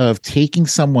act of taking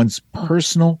someone's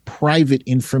personal, private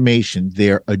information,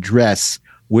 their address,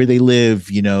 where they live,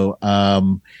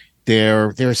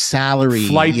 their salary,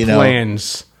 flight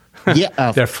plans.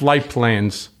 Yeah, their flight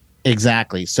plans.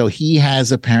 Exactly. So he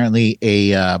has apparently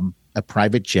a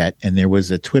private jet, and there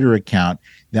was a Twitter account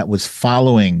that was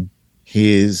following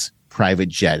his private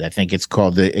jet. I think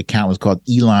the account was called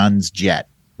Elon's Jet,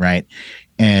 right?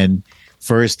 And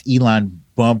first Elon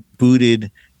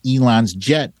booted Elon's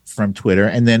Jet from Twitter,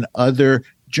 and then other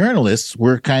journalists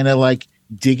were kind of like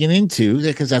digging into,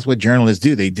 because that's what journalists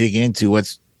do. They dig into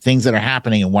what's things that are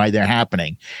happening and why they're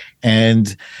happening.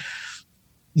 And,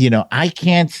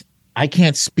 I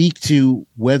can't speak to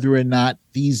whether or not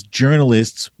these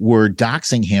journalists were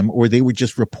doxing him or they were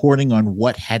just reporting on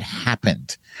what had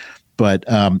happened. But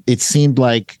it seemed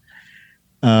like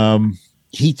Elon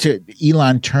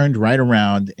turned right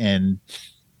around and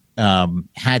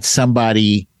had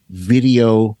somebody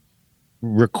video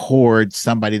record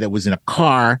somebody that was in a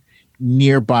car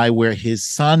nearby where his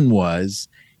son was,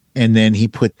 and then he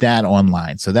put that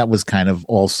online. So that was kind of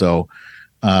also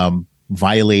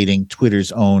violating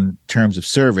Twitter's own terms of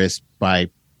service by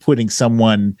putting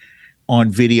someone on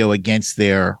video against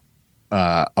their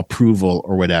approval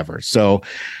or whatever. So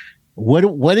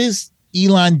what is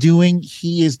Elon doing?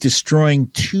 He is destroying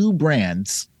two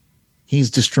brands. He's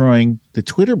destroying the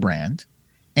Twitter brand,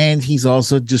 and he's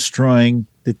also destroying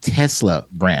the Tesla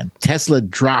brand. Tesla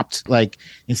dropped, like,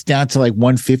 it's down to like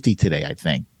 150 today, I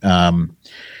think.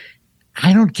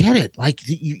 I don't get it. Like,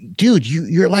 dude,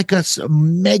 you're like a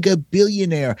mega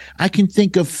billionaire. I can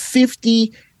think of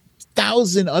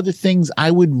 50,000 other things I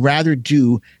would rather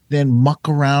do than muck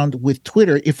around with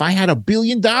Twitter. If I had $1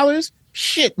 billion,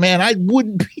 shit, man, I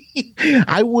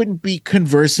wouldn't be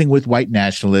conversing with white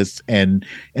nationalists and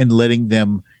letting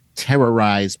them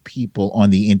terrorize people on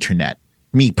the internet.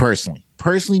 Me personally.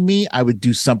 Me, I would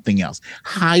do something else.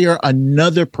 Hire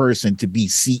another person to be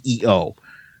CEO.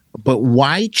 But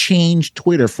why change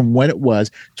Twitter from what it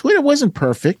was? Twitter wasn't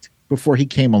perfect before he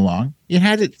came along. It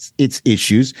had its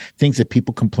issues, things that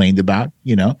people complained about,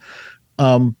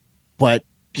 but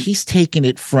he's taken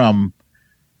it from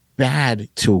bad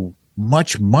to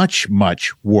much, much,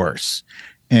 much worse.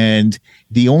 And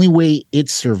the only way it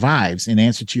survives, in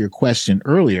answer to your question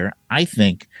earlier, I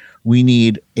think we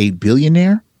need a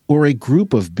billionaire or a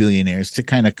group of billionaires to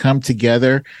kind of come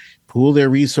together, pool their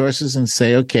resources and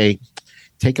say, okay,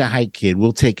 take a hike, kid.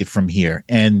 We'll take it from here.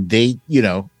 And they,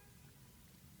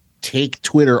 take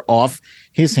Twitter off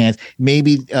his hands.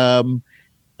 Maybe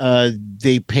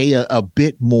they pay a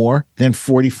bit more than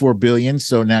 $44 billion,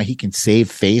 so now he can save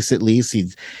face. At least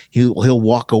he'll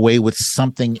walk away with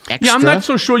something extra. Yeah, I'm not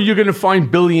so sure you're going to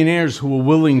find billionaires who are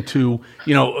willing to,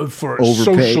 for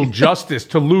overpay. Social justice,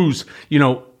 to lose,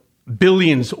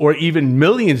 billions or even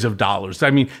millions of dollars. I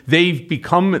mean, they've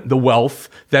become the wealth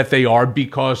that they are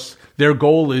because their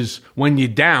goal is, when you're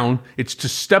down, it's to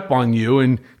step on you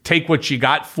and take what you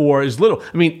got for as little.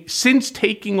 I mean, since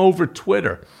taking over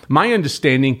Twitter, my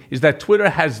understanding is that Twitter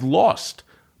has lost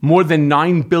more than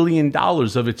 $9 billion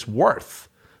of its worth,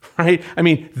 right? I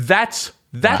mean, that's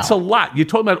a lot. You're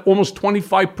talking about almost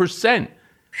 25%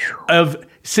 of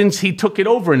since he took it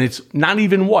over, and it's not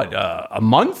even a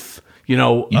month?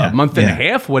 A month and a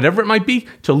half, whatever it might be,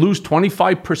 to lose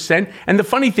 25%. And the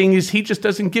funny thing is, he just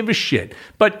doesn't give a shit.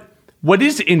 But what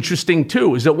is interesting,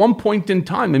 too, is at one point in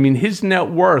time, I mean, his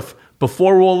net worth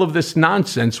before all of this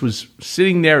nonsense was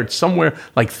sitting there at somewhere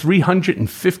like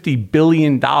 $350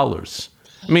 billion. I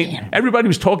mean, everybody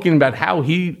was talking about how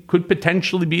he could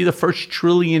potentially be the first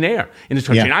trillionaire in this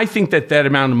country. Yeah. And I think that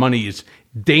amount of money is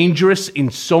dangerous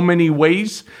in so many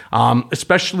ways,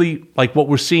 especially like what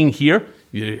we're seeing here.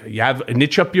 You have an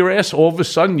itch up your ass, all of a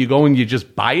sudden you go and you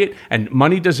just buy it, and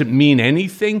money doesn't mean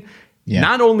anything. Yeah.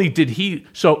 Not only did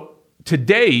so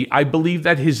today, I believe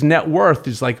that his net worth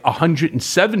is like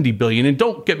 $170 billion. And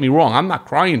don't get me wrong, I'm not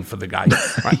crying for the guy,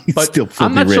 right? But still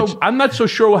I'm not so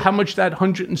sure how much that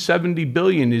 $170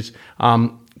 billion is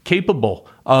capable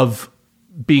of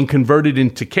being converted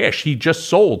into cash. He just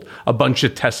sold a bunch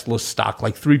of Tesla stock,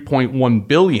 like $3.1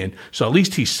 billion. So at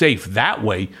least he's safe that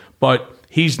way. But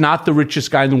he's not the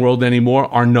richest guy in the world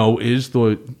anymore. Arnault is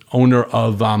the owner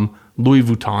of Louis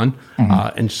Vuitton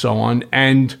and so on.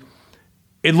 And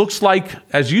it looks like,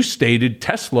 as you stated,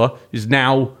 Tesla is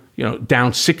now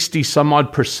down 60 some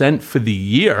odd % for the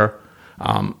year.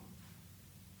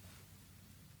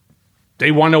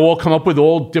 They want to all come up with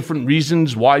all different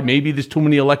reasons why maybe there's too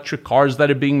many electric cars that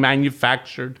are being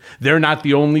manufactured. They're not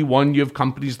the only one. You have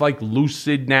companies like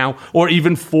Lucid now, or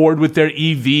even Ford with their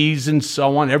EVs and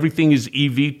so on. Everything is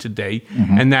EV today.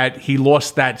 And that he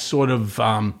lost that sort of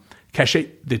cachet.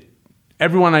 That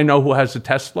everyone I know who has a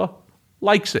Tesla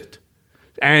likes it.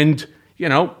 And,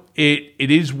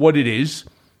 it is what it is.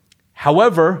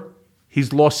 However,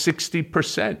 he's lost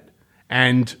 60%.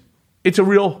 And it's a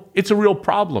real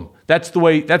problem. That's the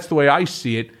way I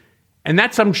see it. And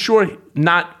that's, I'm sure,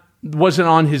 wasn't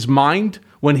on his mind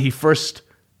when he first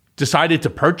decided to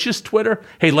purchase Twitter.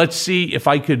 Hey, let's see if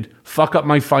I could fuck up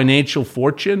my financial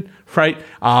fortune, right?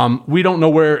 We don't know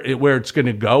where it's going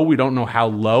to go. We don't know how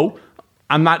low.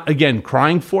 I'm not, again,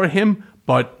 crying for him,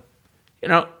 but,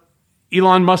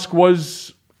 Elon Musk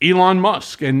was Elon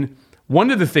Musk. And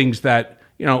one of the things that,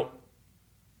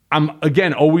 I'm,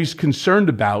 again, always concerned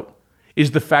about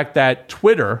is the fact that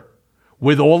Twitter,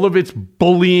 with all of its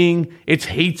bullying, its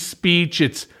hate speech,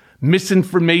 its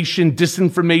misinformation,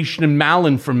 disinformation, and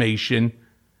malinformation,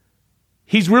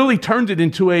 he's really turned it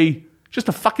into just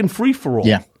a fucking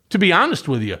free-for-all, to be honest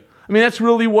with you. I mean, that's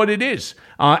really what it is.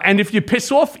 And if you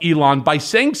piss off Elon by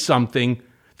saying something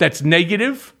that's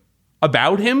negative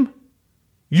about him,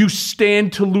 you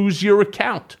stand to lose your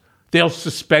account. They'll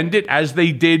suspend it, as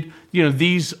they did,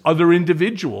 these other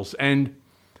individuals.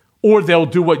 Or they'll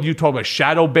do what you talk about,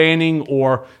 shadow banning,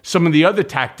 or some of the other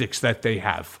tactics that they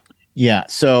have. Yeah.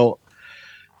 So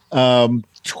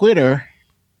Twitter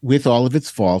with all of its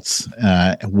faults,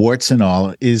 warts and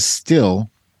all, is still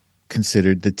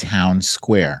considered the town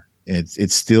square.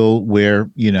 It's still where,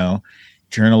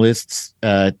 journalists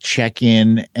check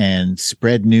in and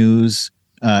spread news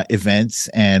events,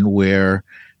 and where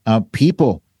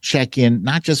people check in,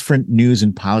 not just for news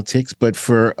and politics, but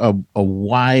for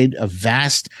a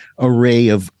vast array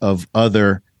of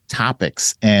other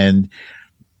topics. And,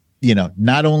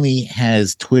 not only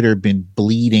has Twitter been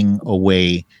bleeding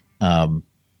away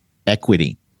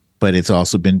equity, but it's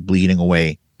also been bleeding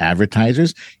away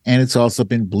advertisers, and it's also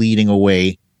been bleeding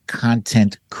away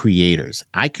content creators.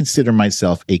 I consider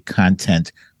myself a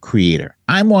content creator.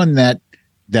 I'm on that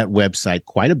website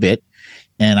quite a bit,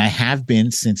 and I have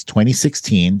been since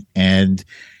 2016, and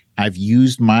I've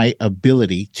used my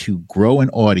ability to grow an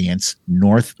audience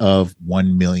north of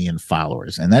 1 million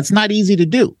followers. And that's not easy to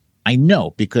do. I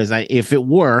know, because if it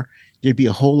were, there'd be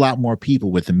a whole lot more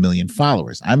people with 1 million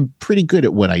followers. I'm pretty good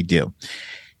at what I do.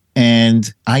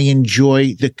 And I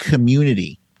enjoy the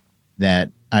community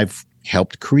that I've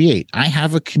helped create. I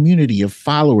have a community of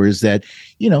followers that,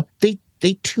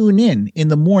 they tune in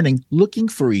the morning looking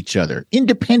for each other,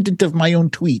 independent of my own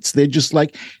tweets. They're just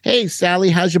like, hey, Sally,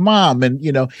 how's your mom? And,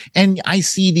 and I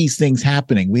see these things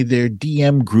happening with their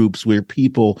DM groups where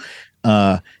people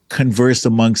converse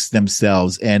amongst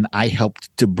themselves. And I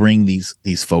helped to bring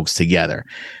these folks together.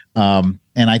 And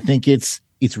I think it's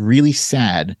really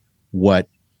sad what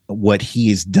he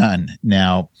has done.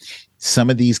 Now, some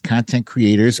of these content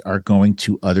creators are going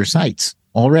to other sites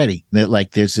already.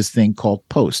 There's this thing called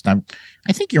Post.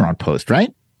 I think you're on Post,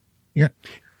 right? Yeah.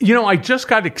 I just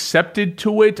got accepted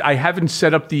to it. I haven't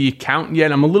set up the account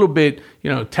yet. I'm a little bit,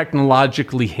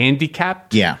 technologically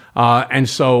handicapped. Yeah. And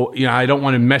so, I don't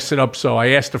want to mess it up. So I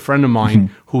asked a friend of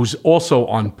mine who's also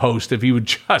on Post if he would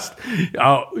just,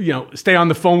 stay on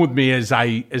the phone with me as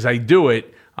I do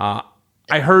it.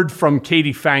 I heard from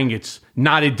Katie Fang it's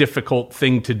not a difficult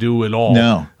thing to do at all.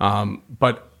 No.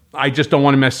 But I just don't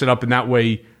want to mess it up in that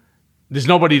way. There's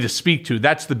nobody to speak to.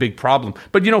 That's the big problem.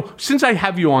 But, since I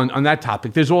have you on that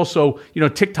topic, there's also,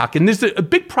 TikTok. And there's a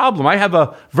big problem. I have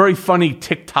a very funny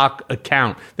TikTok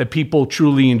account that people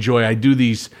truly enjoy. I do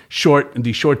these short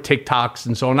TikToks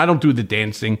and so on. I don't do the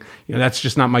dancing. That's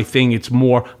just not my thing. It's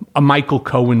more a Michael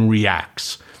Cohen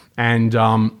reacts. And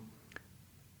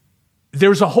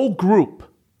there's a whole group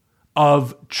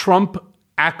of Trump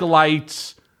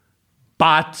acolytes,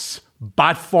 bots,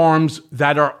 bot farms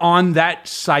that are on that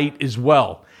site as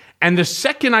well. And the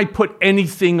second I put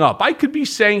anything up, I could be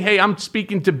saying, hey, I'm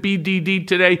speaking to BDD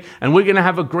today, and we're going to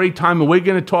have a great time, and we're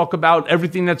going to talk about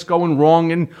everything that's going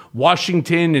wrong in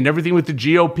Washington and everything with the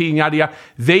GOP and yada, yada.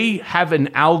 They have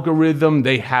an algorithm.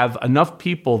 They have enough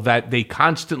people that they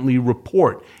constantly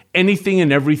report anything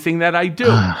and everything that I do.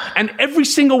 And every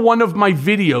single one of my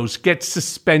videos gets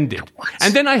suspended.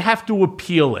 And then I have to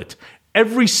appeal it.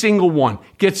 Every single one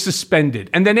gets suspended.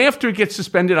 And then after it gets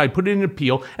suspended, I put in an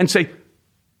appeal and say,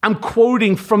 I'm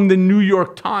quoting from the New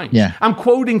York Times. Yeah. I'm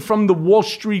quoting from the Wall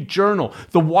Street Journal,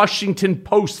 the Washington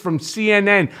Post, from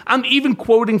CNN. I'm even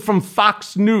quoting from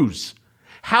Fox News.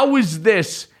 How is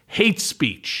this hate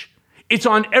speech? It's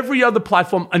on every other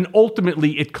platform, and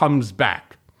ultimately it comes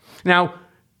back. Now,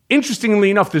 interestingly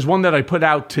enough, there's one that I put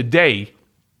out today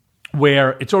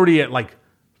where it's already at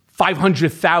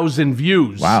 500,000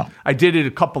 views. Wow. I did it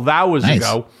a couple of hours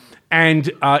ago.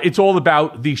 And it's all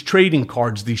about these trading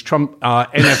cards, these Trump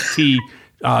NFT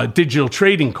digital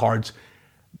trading cards.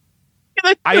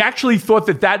 I actually thought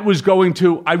that was going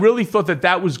to, I really thought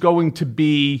that was going to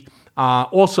be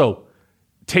also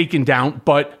taken down,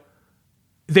 but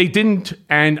they didn't,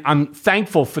 and I'm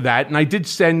thankful for that. And I did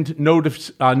send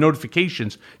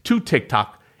notifications to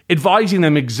TikTok advising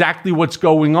them exactly what's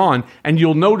going on. And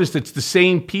you'll notice it's the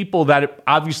same people that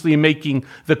obviously are making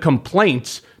the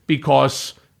complaints,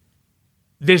 because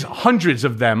there's hundreds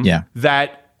of them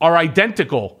that are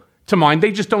identical to mine.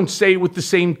 They just don't say it with the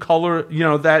same color,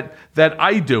 that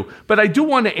I do. But I do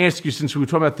want to ask you, since we were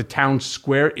talking about the town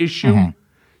square issue.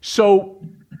 So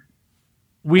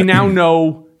we now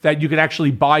know that you can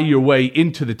actually buy your way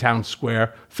into the town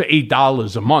square for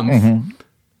 $8 a month.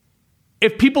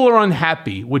 If people are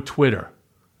unhappy with Twitter,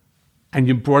 and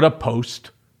you brought up Post,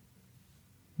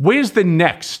 where's the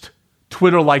next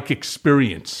Twitter-like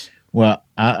experience? Well,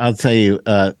 I'll tell you.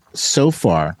 So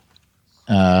far,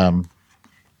 I've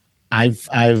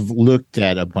looked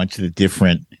at a bunch of the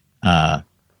different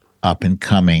up and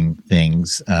coming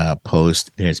things. Post.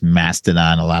 There's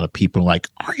Mastodon. A lot of people are like,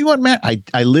 "Are you on Mastodon?"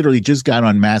 I literally just got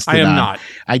on Mastodon. I am not.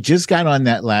 I just got on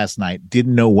that last night.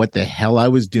 Didn't know what the hell I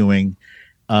was doing.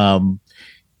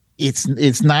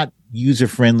 It's not user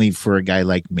friendly for a guy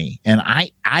like me. And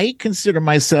I consider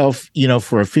myself,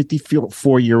 for a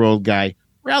 54-year-old guy,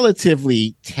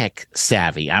 relatively tech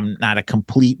savvy. I'm not a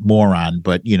complete moron,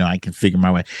 but I can figure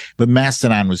my way. But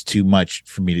Mastodon was too much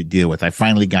for me to deal with. I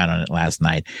finally got on it last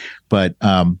night. But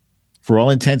for all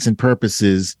intents and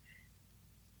purposes,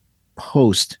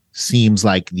 Post seems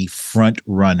like the front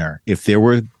runner. If there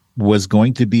was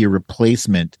going to be a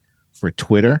replacement for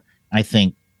Twitter, I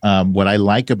think what I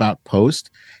like about Post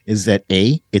is that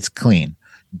A, it's clean.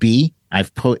 B,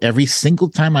 every single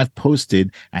time I've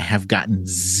posted, I have gotten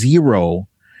zero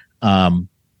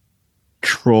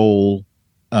troll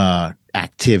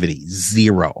activity,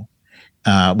 zero,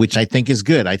 which I think is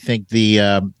good. I think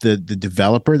the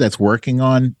developer that's working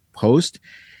on Post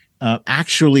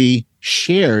actually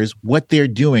shares what they're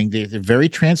doing. They're very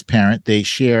transparent. They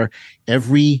share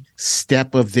every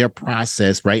step of their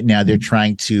process. Right now, they're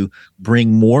trying to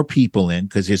bring more people in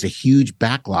because there's a huge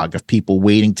backlog of people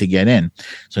waiting to get in.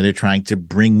 So they're trying to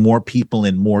bring more people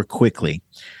in more quickly.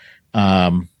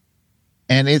 And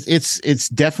it's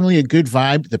definitely a good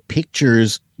vibe. The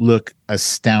pictures look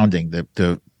astounding.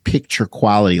 The picture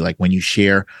quality, like when you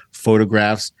share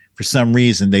photographs, for some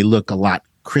reason, they look a lot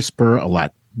crisper, a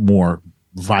lot more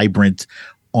vibrant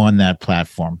on that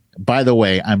platform. By the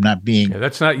way, I'm not being. By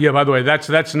the way,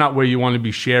 that's not where you want to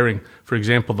be sharing, for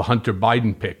example, the Hunter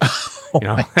Biden pics, or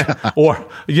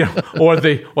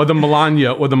the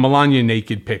Melania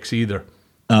naked pics either.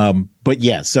 But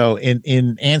yeah, so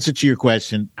in answer to your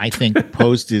question, I think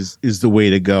Post is the way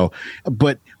to go.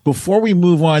 But before we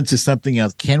move on to something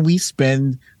else, can we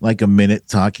spend like a minute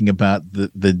talking about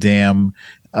the damn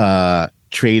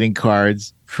trading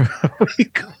cards?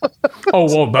 Oh,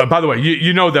 well, by the way,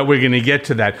 you know that we're going to get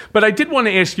to that. But I did want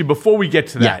to ask you before we get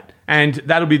to that, and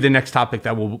that'll be the next topic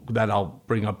that I'll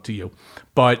bring up to you.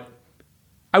 But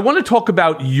I want to talk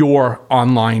about your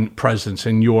online presence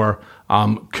and your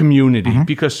community,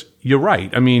 because you're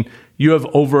right. I mean, you have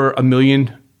over 1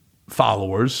 million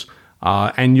followers,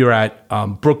 and you're at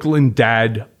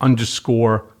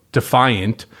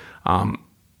BrooklynDad_Defiant.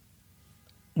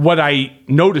 What I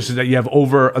noticed is that you have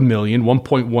over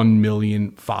 1.1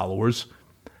 million followers.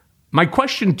 My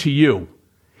question to you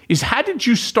is, how did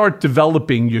you start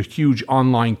developing your huge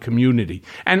online community?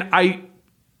 And I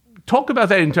talk about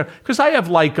that because I have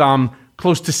like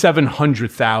close to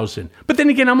 700,000. But then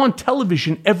again, I'm on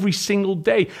television every single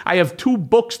day. I have 2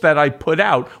 books that I put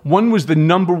out. One was the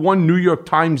 #1 New York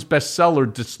Times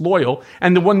bestseller, Disloyal,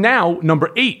 and the one now,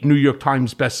 #8 New York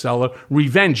Times bestseller,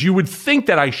 Revenge. You would think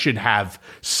that I should have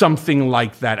something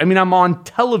like that. I mean, I'm on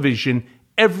television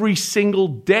every single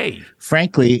day.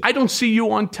 Frankly, I don't see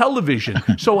you on television.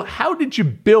 So how did you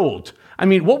build? I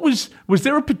mean, was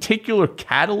there a particular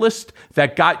catalyst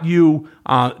that got you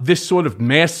this sort of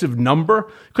massive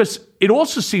number? Because it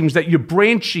also seems that you're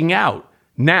branching out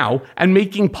now and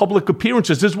making public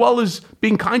appearances, as well as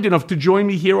being kind enough to join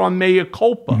me here on Mea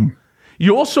Culpa. Mm-hmm.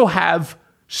 You also have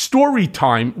story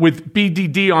time with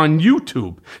BDD on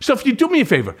YouTube. So if you do me a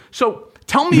favor, so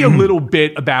tell me a little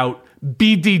bit about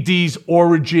BDD's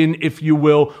origin, if you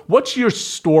will. What's your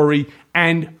story,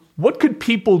 and what could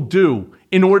people do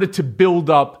in order to build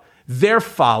up their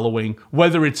following,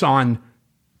 whether it's on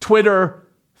Twitter,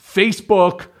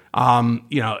 Facebook,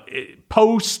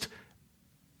 Post,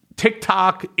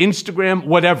 TikTok, Instagram,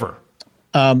 whatever?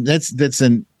 That's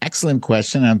an excellent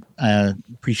question. I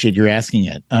appreciate your asking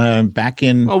it. Back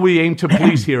in... Well, we aim to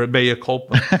please here at Mea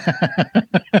Culpa.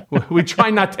 We try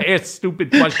not to ask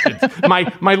stupid questions.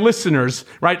 My listeners,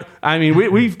 right? I mean,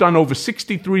 we've done over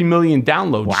 63 million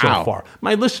downloads so far.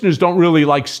 My listeners don't really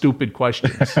like stupid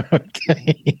questions.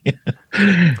 Okay.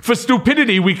 For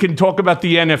stupidity, we can talk about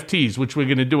the NFTs, which we're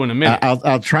going to do in a minute.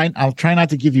 I'll try not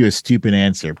to give you a stupid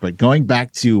answer, but going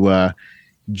back to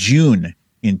June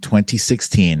in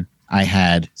 2016, I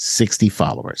had 60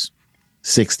 followers,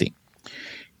 60.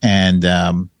 And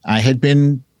I had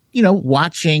been,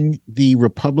 watching the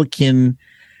Republican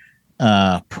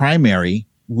primary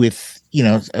with,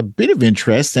 a bit of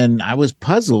interest. And I was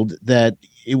puzzled that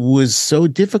it was so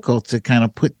difficult to kind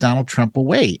of put Donald Trump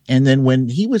away. And then when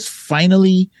he was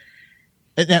finally,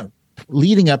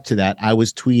 leading up to that, I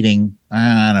was tweeting,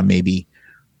 I don't know, maybe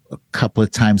a couple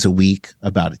of times a week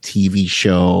about a TV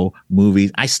show,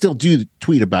 movies. I still do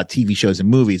tweet about TV shows and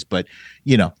movies, but,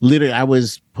 literally I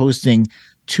was posting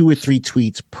 2 or 3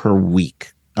 tweets per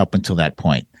week up until that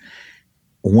point.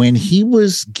 When he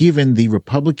was given the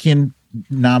Republican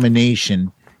nomination,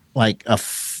 like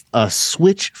a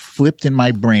switch flipped in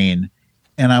my brain,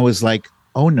 and I was like,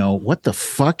 oh no, what the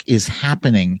fuck is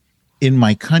happening in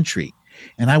my country?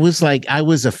 And I was like, I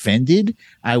was offended.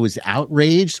 I was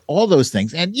outraged, all those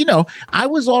things. And, I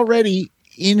was already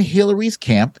in Hillary's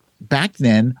camp back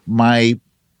then. My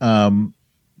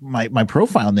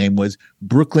profile name was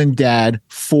Brooklyn Dad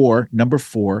 4, number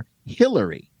 4,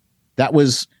 Hillary.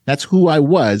 That's who I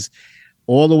was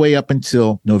all the way up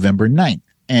until November 9th.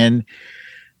 And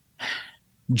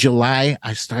July,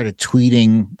 I started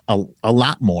tweeting a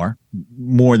lot more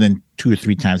than 2 or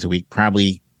 3 times a week,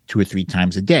 probably 2 or 3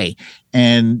 times a day.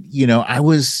 And,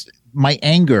 my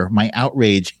anger, my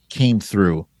outrage came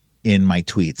through in my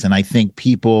tweets. And I think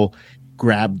people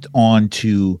grabbed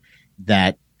onto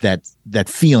that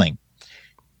feeling.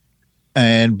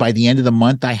 And by the end of the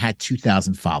month, I had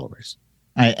 2,000 followers.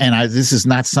 This is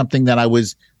not something that I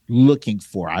was looking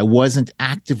for. I wasn't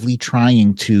actively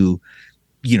trying to,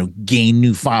 gain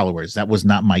new followers. That was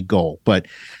not my goal. But,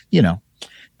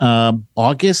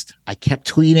 August, I kept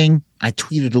tweeting. I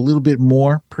tweeted a little bit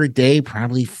more per day,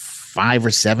 probably 5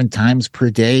 or 7 times per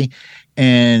day.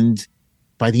 And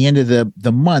by the end of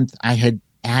the month, I had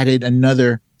added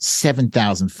another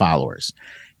 7,000 followers.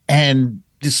 And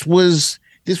this was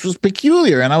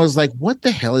peculiar. And I was like, what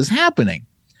the hell is happening?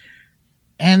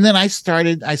 And then I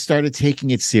started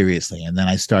taking it seriously. And then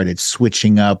I started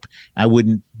switching up. I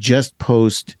wouldn't just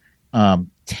post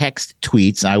text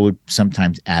tweets. I would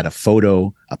sometimes add a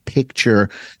photo, a picture,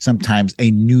 sometimes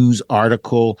a news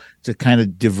article to kind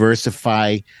of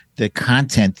diversify the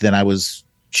content that I was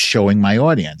showing my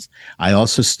audience. I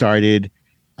also started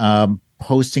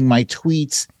posting my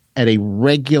tweets at a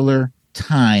regular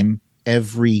time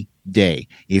every day.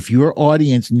 If your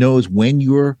audience knows when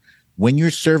you're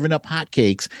serving up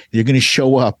hotcakes, they're going to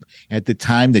show up at the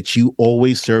time that you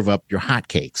always serve up your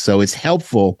hotcakes. So it's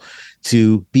helpful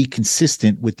to be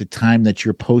consistent with the time that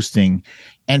you're posting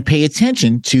and pay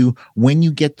attention to when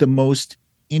you get the most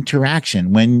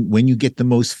interaction, when you get the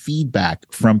most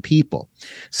feedback from people.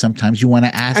 Sometimes you want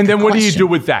to ask. And then what do you question. do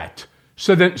with that?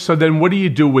 So then what do you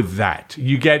do with that?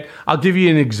 I'll give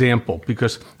you an example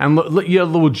because you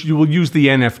will use the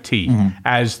NFT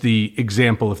as the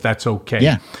example if that's okay.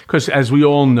 Yeah. Because as we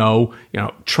all know,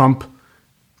 Trump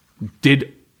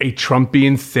did a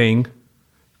Trumpian thing,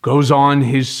 goes on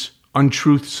his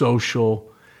untruth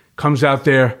social, comes out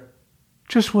there,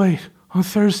 just wait, on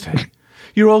Thursday,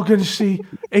 you're all going to see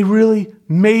a really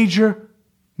major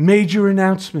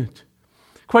announcement.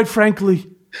 Quite frankly,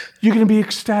 you're going to be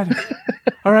ecstatic.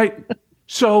 All right.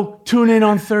 So tune in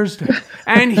on Thursday.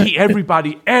 And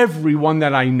everyone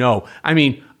that I know,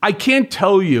 I can't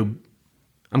tell you,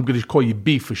 I'm going to call you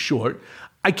B for short.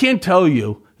 I can't tell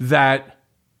you that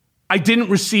I didn't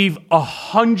receive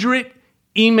 100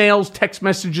 emails, text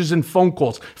messages, and phone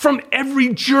calls from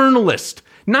every journalist,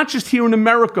 not just here in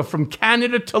America, from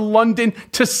Canada to London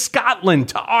to Scotland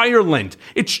to Ireland.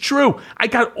 It's true. I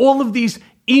got all of these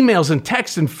emails and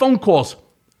texts and phone calls.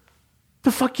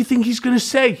 The fuck you think he's going to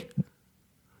say?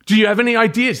 Do you have any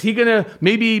ideas? He going to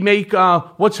maybe make,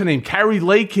 what's her name, Carrie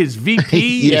Lake his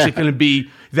VP? Yeah. Is it going to be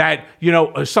that,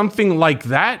 something like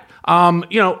that?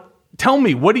 Tell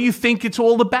me, what do you think it's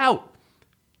all about?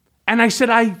 And I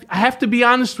said, I have to be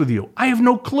honest with you. I have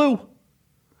no clue.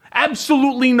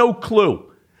 Absolutely no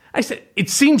clue. I said,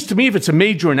 it seems to me if it's a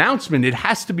major announcement, it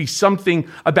has to be something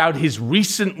about his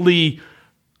recently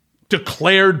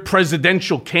declared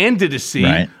presidential candidacy.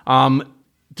 Right.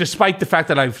 Despite the fact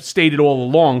that I've stated all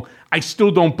along, I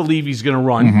still don't believe he's going to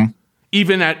run. Mm-hmm.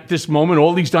 Even at this moment,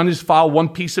 all he's done is file one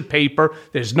piece of paper.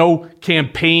 There's no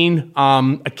campaign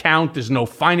account. There's no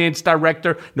finance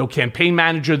director, no campaign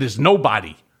manager. There's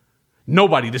nobody.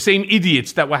 The same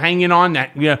idiots that were hanging on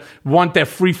that want their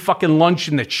free fucking lunch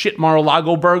and that shit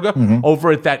Mar-a-Lago burger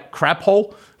over at that crap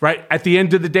hole, right? At the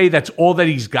end of the day, that's all that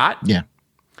he's got. Yeah.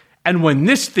 And when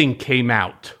this thing came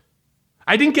out,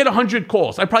 I didn't get 100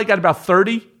 calls. I probably got about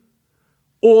 30,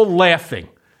 all laughing.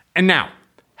 And now,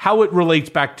 how it relates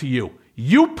back to you.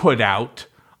 You put out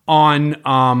on,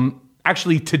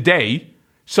 actually today,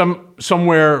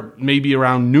 somewhere maybe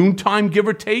around noontime, give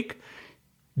or take,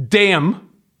 damn,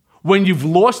 when you've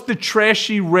lost the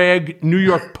trashy rag New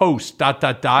York Post, ...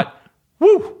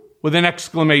 woo, with an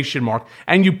exclamation mark.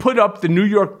 And you put up the New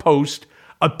York Post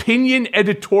opinion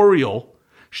editorial,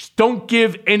 don't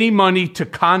give any money to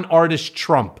con artist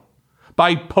Trump,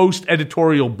 by Post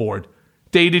editorial board,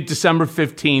 dated December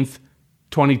 15th,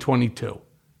 2022.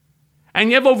 And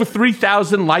you have over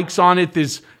 3,000 likes on it.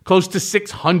 There's close to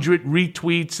 600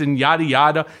 retweets and yada,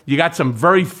 yada. You got some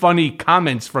very funny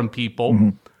comments from people. Mm-hmm.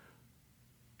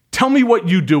 Tell me what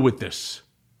you do with this.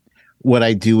 What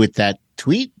I do with that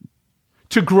tweet?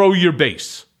 To grow your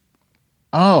base.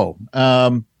 Oh,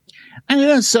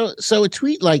 so a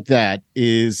tweet like that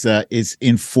is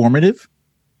informative.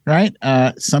 right?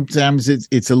 Sometimes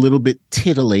it's a little bit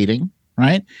titillating,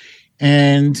 right?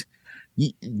 And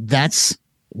that's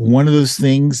one of those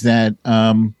things that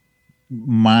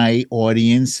my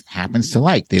audience happens to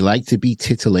like. They like to be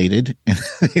titillated,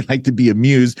 they like to be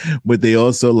amused, but they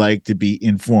also like to be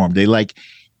informed. They like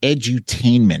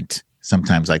edutainment.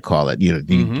 Sometimes I call it,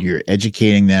 you're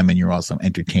educating them and you're also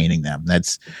entertaining them.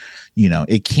 That's,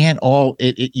 it can't all,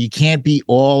 you can't be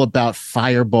all about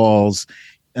fireballs,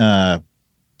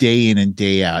 day in and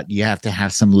day out. You have to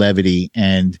have some levity,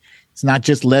 and it's not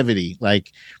just levity.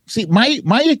 Like, see,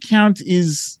 my account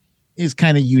is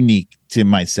kind of unique to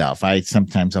myself. I'll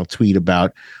tweet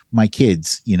about my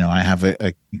kids. I have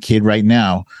a kid right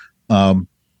now.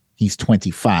 He's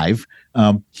 25.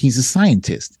 He's a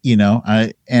scientist, and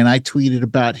I tweeted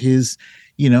about his,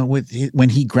 when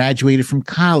he graduated from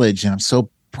college, and I'm so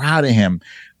proud of him.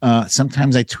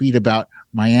 Sometimes I tweet about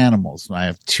my animals. I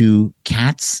have 2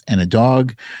 cats and a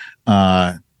dog.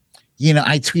 I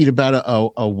tweet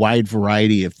about a wide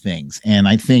variety of things. And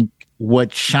I think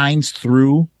what shines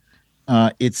through,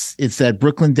 it's that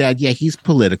Brooklyn dad. Yeah, he's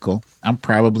political. I'm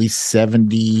probably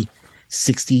 60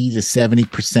 to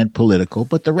 70% political,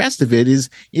 but the rest of it is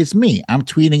me. I'm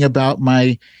tweeting about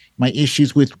my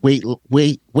issues with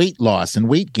weight loss and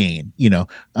weight gain.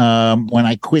 When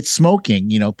I quit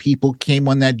smoking, people came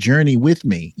on that journey with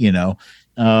me.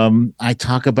 I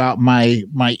talk about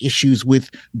my issues with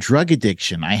drug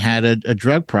addiction. I had a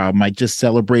drug problem. I just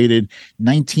celebrated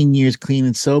 19 years clean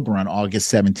and sober on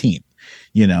August 17th.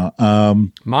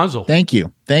 Mazel. Thank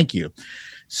you.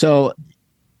 So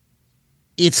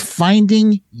it's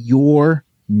finding your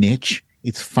niche.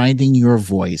 It's finding your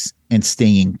voice and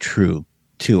staying true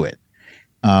to it.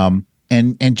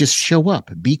 And just show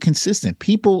up, be consistent.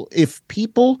 If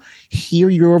people hear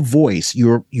your voice,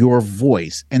 your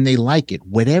voice, and they like it,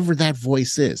 whatever that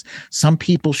voice is. Some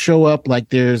people show up like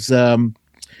there's so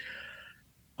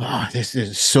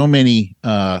many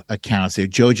accounts there.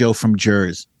 JoJo from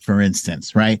Jers, for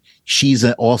instance, right? She's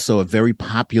also a very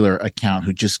popular account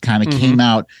who just kind of came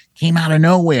out of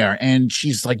nowhere, and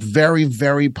she's like very,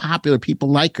 very popular. People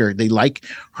like her. They like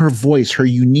her voice, her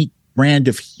unique brand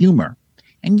of humor.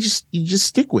 And you just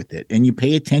stick with it, and you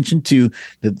pay attention to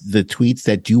the tweets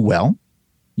that do well.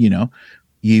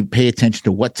 You pay attention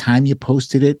to what time you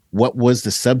posted it, what was the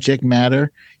subject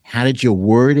matter, how did you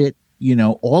word it,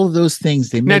 all of those things.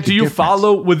 They make now. A Do you difference.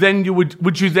 follow? Well, then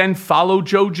would you then follow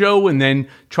JoJo and then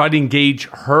try to engage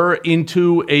her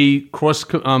into a cross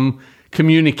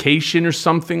communication or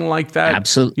something like that?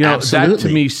 Absolutely. That to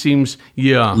me seems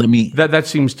that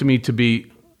seems to me to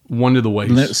be one of the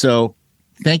ways. So.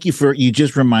 Thank you you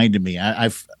just reminded me.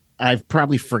 I've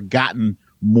probably forgotten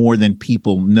more than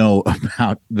people know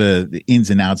about the ins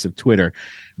and outs of Twitter.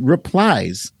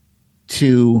 Replies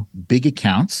to big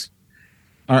accounts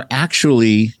are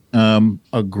actually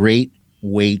a great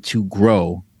way to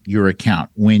grow your account.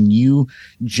 When you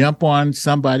jump on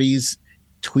somebody's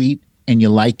tweet and you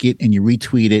like it and you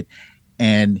retweet it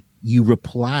and you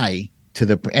reply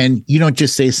to and you don't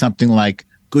just say something like,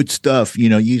 good stuff.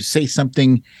 You say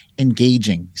something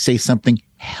engaging, say something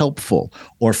helpful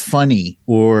or funny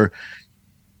or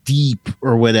deep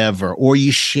or whatever, or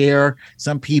you share.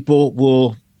 Some people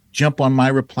will jump on my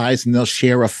replies and they'll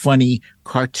share a funny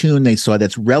cartoon they saw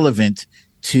that's relevant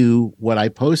to what I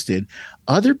posted.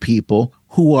 Other people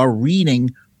who are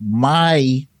reading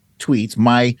my tweets,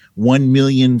 my 1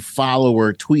 million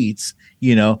follower tweets,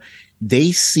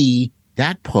 they see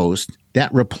that post,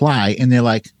 that reply, and they're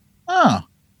like, oh,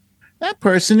 that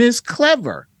person is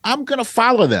clever. I'm going to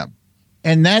follow them.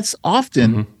 And that's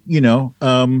often,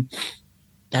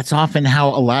 that's often how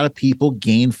a lot of people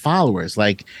gain followers.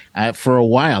 Like for a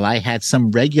while, I had some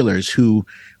regulars who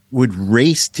would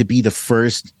race to be the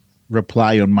first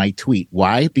reply on my tweet.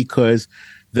 Why? Because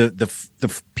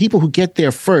the people who get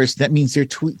there first, that means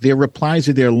their replies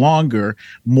are there longer,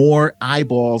 more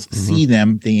eyeballs see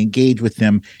them, they engage with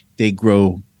them, they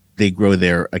grow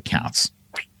their accounts.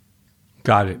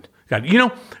 Got it.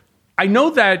 I know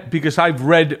that because I've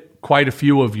read quite a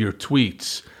few of your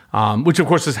tweets, which of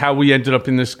course is how we ended up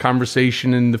in this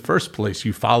conversation in the first place.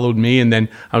 You followed me, and then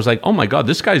I was like, oh my God,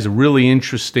 this guy's really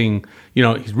interesting.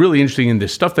 He's really interesting in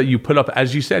this stuff that you put up.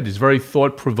 As you said, is very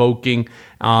thought-provoking,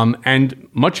 and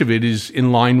much of it is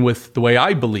in line with the way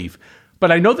I believe.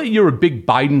 But I know that you're a big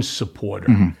Biden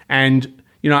supporter, and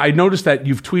I noticed that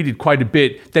you've tweeted quite a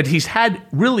bit that he's had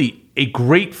really a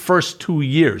great first 2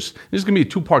 years. This is going to be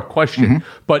a 2-part question,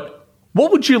 but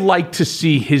what would you like to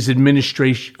see his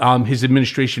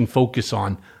administration focus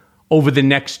on over the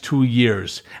next 2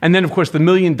 years? And then, of course, the $1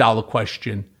 million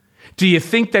question: do you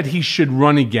think that he should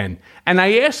run again? And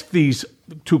I ask these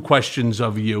two questions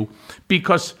of you,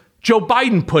 because Joe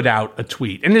Biden put out a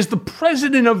tweet, and as the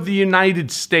president of the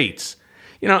United States,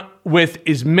 with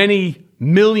as many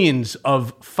millions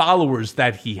of followers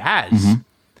that he has,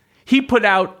 he put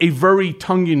out a very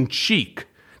tongue-in-cheek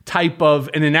type of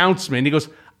an announcement. He goes,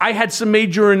 I had some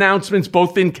major announcements,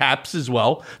 both in caps as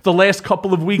well, the last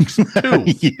couple of weeks too. ...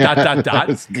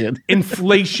 That's good.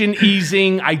 Inflation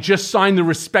easing. I just signed the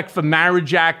Respect for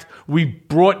Marriage Act. We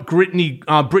brought Brittany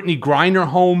Griner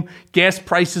home. Gas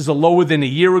prices are lower than a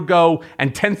year ago,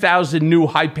 and 10,000 new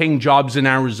high-paying jobs in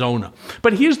Arizona.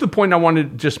 But here's the point I want to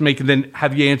just make, and then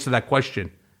have you answer that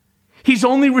question. He's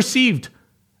only received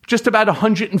just about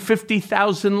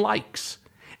 150,000 likes.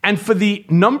 And for the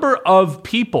number of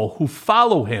people who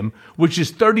follow him, which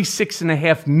is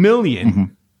 36.5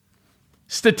 million,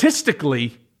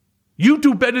 statistically, you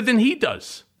do better than he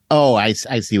does. Oh, I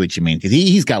see what you mean. Because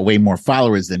he's got way more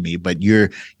followers than me, but you're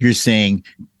saying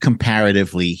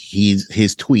comparatively,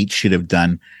 his tweet should have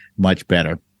done much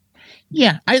better.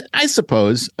 Yeah, I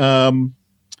suppose.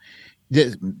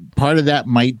 Part of that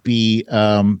might be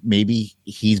maybe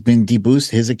he's been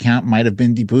deboosted. His account might have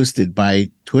been deboosted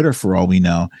by Twitter, for all we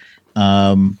know.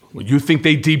 You think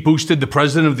they deboosted the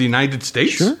president of the United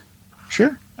States?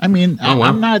 Sure. I mean,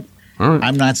 I'm not. Right.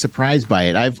 I'm not surprised by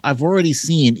it. I've already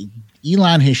seen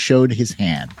Elon has showed his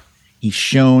hand. He's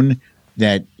shown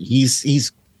that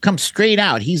he's come straight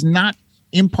out. He's not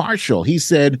impartial. He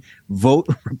said, "Vote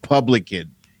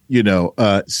Republican."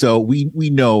 So we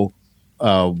know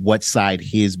what side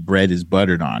his bread is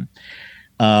buttered on.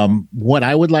 What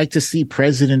I would like to see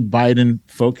President Biden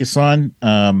focus on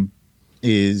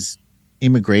is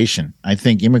immigration. I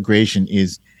think immigration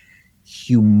is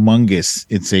humongous.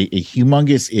 It's a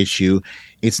humongous issue.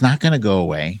 It's not going to go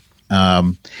away.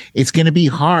 It's going to be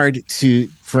hard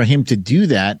for him to do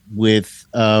that with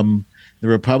the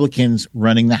Republicans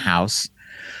running the House.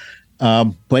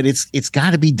 But it's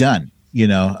got to be done.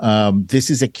 This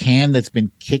is a can that's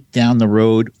been kicked down the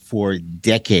road for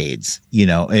decades,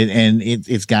 and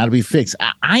it's got to be fixed.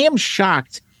 I am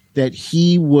shocked that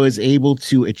he was able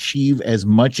to achieve as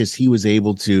much as he was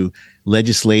able to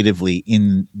legislatively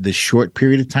in the short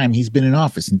period of time he's been in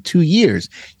office. In 2 years,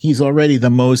 he's already the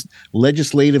most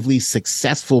legislatively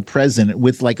successful president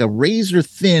with like a razor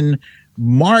thin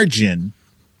margin.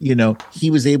 He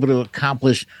was able to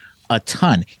accomplish a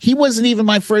ton. He wasn't even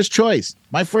my first choice.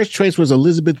 My first choice was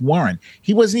Elizabeth Warren.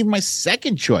 He wasn't even my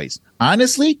second choice.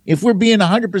 Honestly, if we're being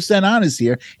 100% honest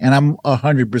here, and I'm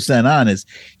 100% honest,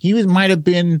 he might have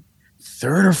been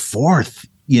third or fourth.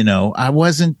 I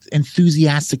wasn't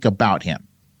enthusiastic about him.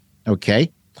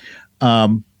 Okay.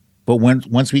 But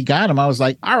once we got him, I was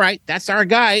like, all right, that's our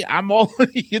guy. I'm all,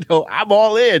 I'm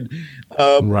all in.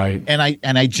 Right. And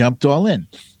I jumped all in.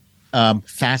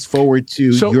 Fast forward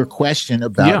to your question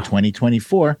about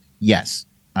 2024. Yes,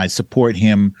 I support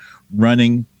him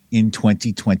running in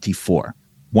 2024.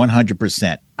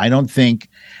 100%. I don't think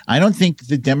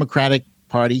the Democratic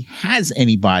Party has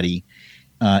anybody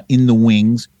in the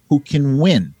wings who can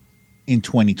win in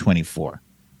 2024.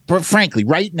 But frankly,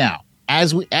 right now,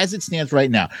 as it stands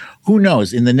right now, who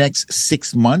knows? In the next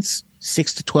 6 months,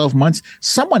 6 to 12 months,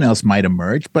 someone else might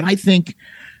emerge. But I think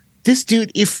this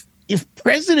dude, if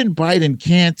President Biden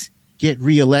can't get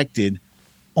reelected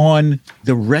on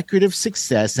the record of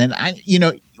success, and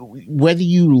whether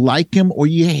you like him or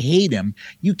you hate him,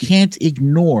 you can't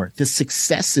ignore the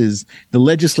successes, the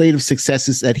legislative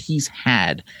successes that he's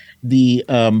had, the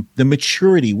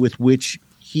maturity with which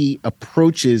he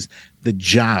approaches the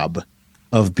job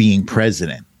of being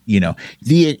president.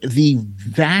 The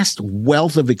vast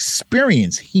wealth of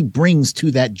experience he brings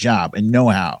to that job and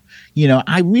know-how.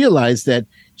 I realized that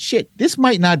this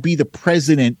might not be the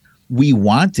president we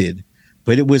wanted,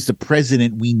 but it was the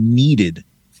president we needed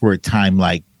for a time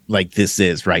like this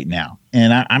is right now.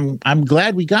 And I'm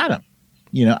glad we got him.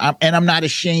 And I'm not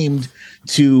ashamed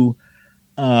to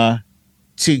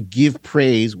give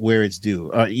praise where it's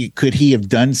due. Could he have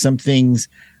done some things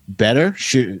better?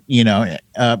 Sure,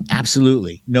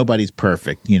 absolutely. Nobody's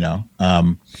perfect,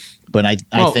 but I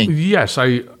think yes,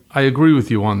 I agree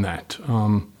with you on that.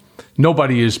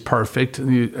 Nobody is perfect,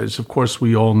 as of course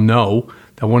we all know.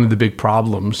 That one of the big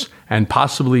problems, and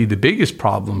possibly the biggest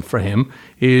problem for him,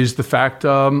 is the fact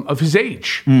of his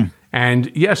age.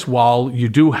 And yes, while you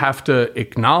do have to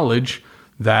acknowledge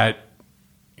that,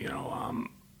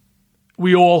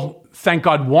 we all, thank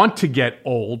God, want to get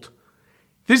old,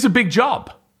 this is a big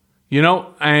job,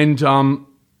 and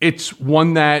it's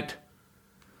one that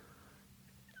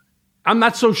I'm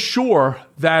not so sure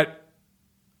that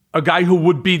a guy who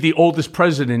would be the oldest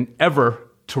president ever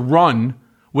to run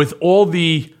with all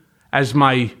the, as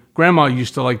my Grandma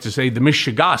used to like to say, the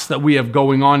mishigas that we have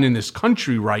going on in this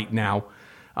country right now,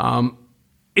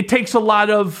 it takes a lot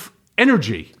of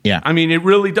energy. Yeah. I mean, it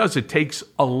really does. It takes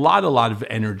a lot of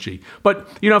energy. But,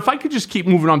 if I could just keep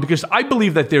moving on, because I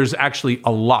believe that there's actually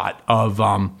a lot of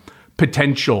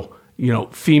potential,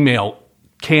 female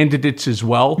candidates as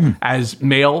well as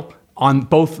male on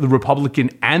both the Republican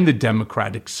and the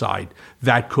Democratic side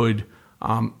that could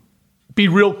be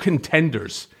real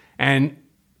contenders. And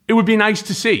it would be nice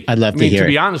to see. I'd love to hear to it.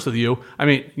 be honest with you. I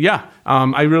mean, yeah,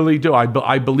 I really do.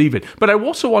 I believe it. But I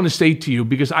also want to say to you,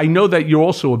 because I know that you're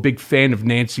also a big fan of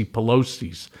Nancy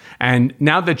Pelosi's. And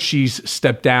now that she's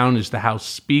stepped down as the House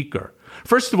Speaker,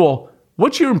 first of all,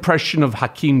 what's your impression of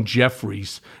Hakeem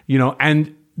Jeffries,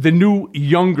 and the new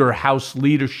younger House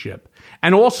leadership?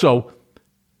 And also,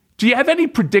 do you have any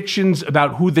predictions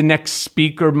about who the next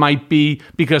speaker might be?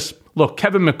 Because, look,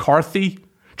 Kevin McCarthy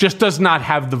just does not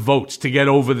have the votes to get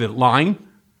over the line.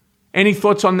 Any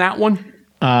thoughts on that one?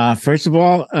 First of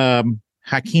all,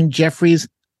 Hakeem Jeffries,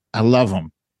 I love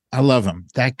him.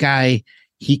 That guy,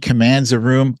 he commands a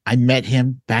room. I met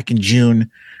him back in June.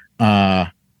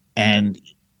 And,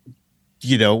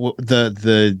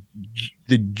 the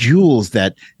jewels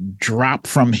that drop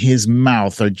from his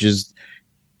mouth are just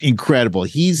incredible.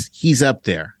 He's up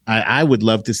there. I would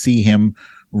love to see him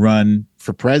run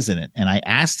for president. And I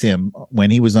asked him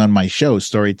when he was on my show,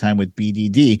 Storytime with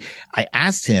BDD, I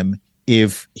asked him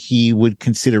if he would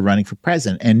consider running for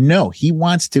president. And no, he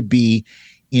wants to be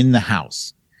in the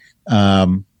House.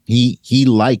 He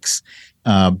likes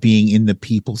being in the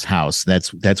people's house.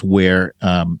 That's where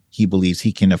he believes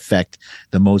he can affect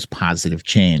the most positive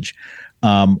change.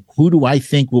 Who do I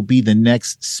think will be the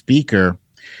next speaker?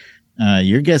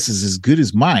 Your guess is as good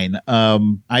as mine.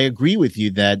 I agree with you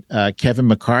that Kevin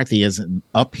McCarthy has an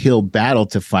uphill battle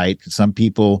to fight. Some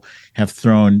people have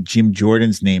thrown Jim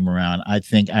Jordan's name around. I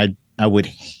think I would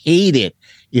hate it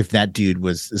if that dude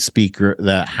was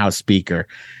the House Speaker.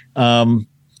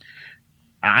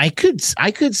 I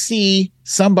could see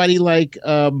somebody like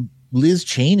Liz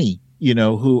Cheney,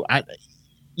 who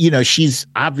she's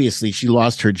obviously she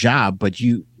lost her job, but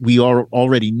we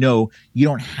already know you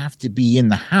don't have to be in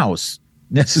the House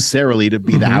necessarily to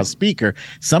be the House Speaker.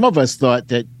 Some of us thought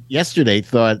that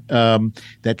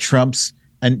that Trump's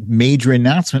major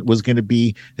announcement was going to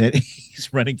be that he's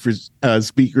running for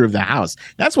Speaker of the House.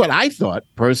 That's what I thought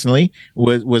personally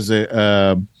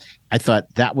I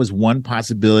thought that was one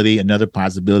possibility. Another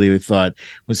possibility we thought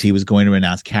was he was going to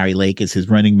announce Carrie Lake as his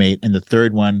running mate. And the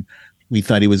third one, we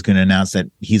thought he was going to announce that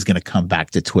he's going to come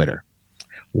back to Twitter,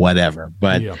 whatever.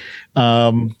 But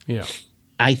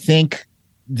I think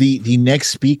the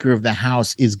next Speaker of the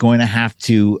House is going to have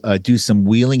to do some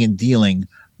wheeling and dealing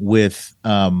with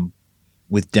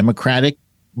Democratic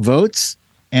votes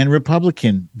and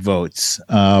Republican votes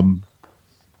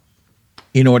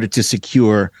in order to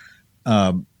secure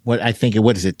what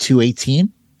is it,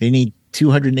 218? They need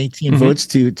 218 votes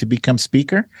to become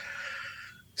Speaker.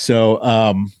 So,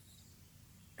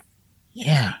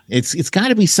 it's got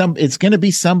to be it's going to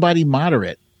be somebody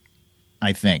moderate,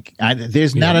 I think.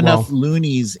 There's not enough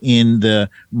loonies in the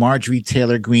Marjorie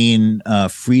Taylor Greene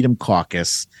Freedom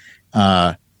Caucus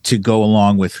to go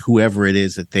along with whoever it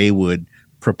is that they would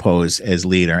propose as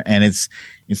leader. And it's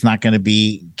not going to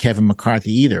be Kevin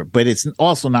McCarthy either, but it's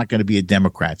also not going to be a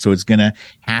Democrat. So it's going to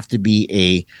have to be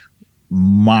a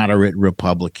moderate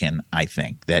Republican, I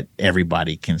think, that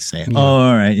everybody can say, oh,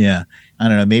 all right, yeah. I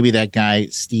don't know, maybe that guy,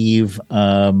 Steve,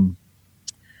 who's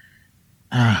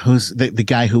the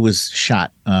guy who was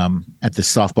shot at the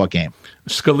softball game?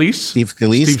 Scalise? Steve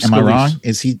Scalise. Am I wrong?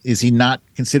 Is he not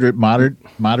considered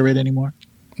moderate anymore?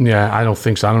 Yeah, I don't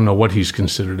think so. I don't know what he's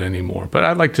considered anymore. But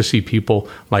I'd like to see people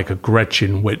like a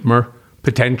Gretchen Whitmer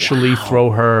potentially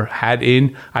throw her hat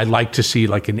in. I'd like to see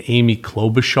like an Amy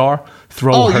Klobuchar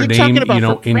throw her name,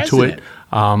 into it.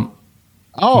 I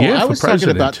was talking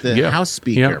about the House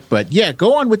Speaker. Yeah. But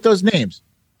go on with those names.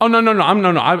 Oh no!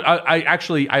 I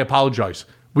actually apologize.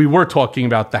 We were talking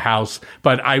about the House,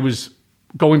 but I was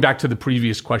going back to the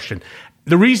previous question.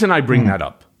 The reason I bring that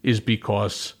up is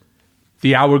because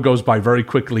the hour goes by very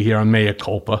quickly here on Mea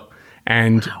Culpa.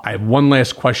 And I have one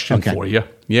last question for you.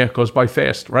 Yeah, it goes by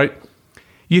fast, right?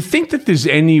 You think that there's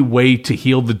any way to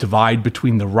heal the divide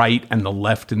between the right and the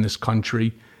left in this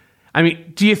country? I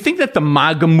mean, do you think that the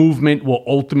MAGA movement will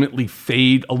ultimately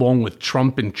fade along with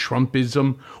Trump and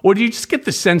Trumpism? Or do you just get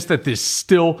the sense that there's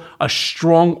still a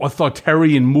strong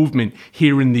authoritarian movement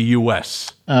here in the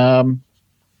U.S.?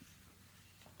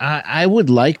 I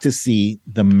would like to see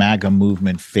the MAGA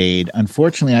movement fade.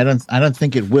 Unfortunately, I don't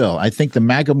think it will. I think the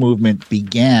MAGA movement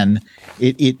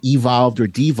it evolved or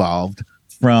devolved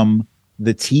from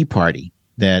the Tea Party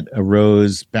that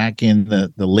arose back in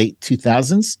the late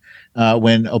 2000s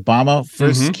when Obama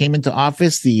first came into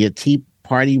office. The Tea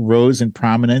Party rose in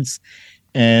prominence,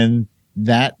 and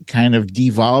that kind of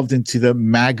devolved into the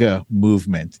MAGA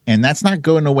movement. And that's not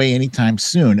going away anytime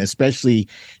soon, especially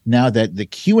now that the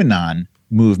QAnon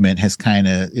movement has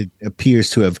it appears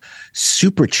to have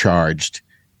supercharged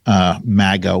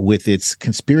MAGA with its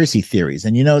conspiracy theories.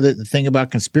 And the thing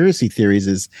about conspiracy theories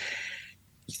is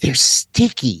they're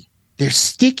sticky. They're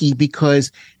sticky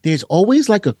because there's always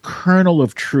like a kernel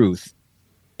of truth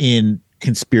in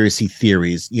conspiracy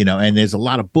theories, and there's a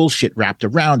lot of bullshit wrapped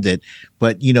around it.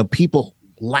 But, people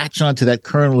latch onto that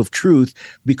kernel of truth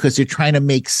because they're trying to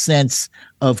make sense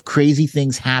of crazy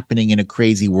things happening in a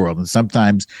crazy world. And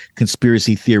sometimes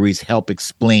conspiracy theories help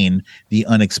explain the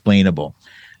unexplainable.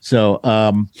 So,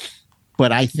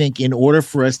 but I think in order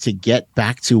for us to get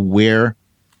back to where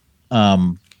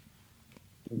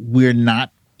we're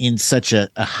not in such a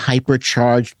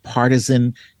hypercharged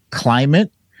partisan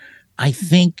climate, I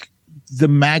think the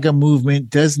MAGA movement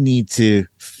does need to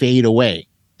fade away.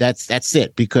 That's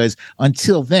it. Because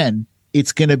until then,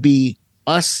 it's going to be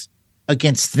us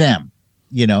against them,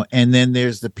 and then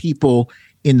there's the people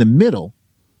in the middle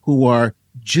who are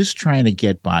just trying to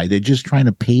get by. They're just trying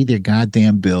to pay their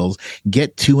goddamn bills,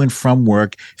 get to and from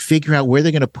work, figure out where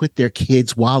they're going to put their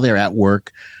kids while they're at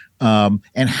work, and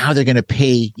how they're going to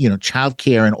pay,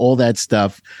 childcare and all that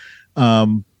stuff.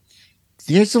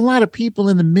 There's a lot of people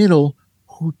in the middle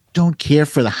who don't care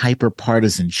for the hyper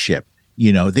partisanship.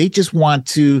 They just want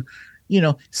to,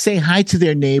 say hi to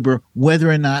their neighbor, whether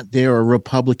or not they're a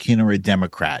Republican or a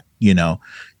Democrat.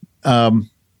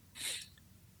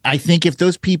 I think if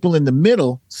those people in the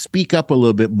middle speak up a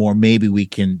little bit more, maybe we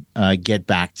can get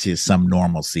back to some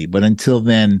normalcy. But until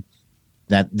then,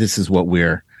 this is what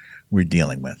we're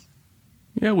dealing with.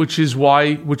 Yeah, which is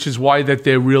why that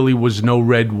there really was no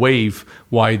red wave,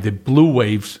 why the blue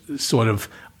waves sort of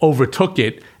overtook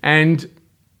it. And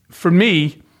for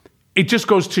me, it just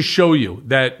goes to show you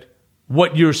that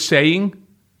what you're saying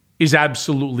is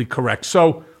absolutely correct.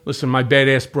 So listen, my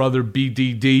badass brother,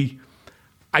 BDD,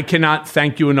 I cannot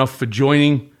thank you enough for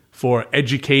joining, for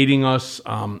educating us.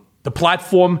 The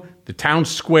platform, the town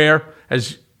square,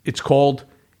 as it's called,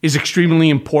 is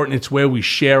extremely important. It's where we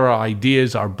share our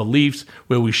ideas, our beliefs,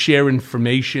 where we share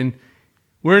information.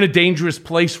 We're in a dangerous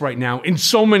place right now in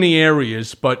so many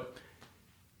areas, but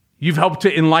you've helped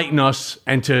to enlighten us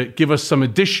and to give us some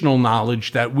additional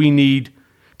knowledge that we need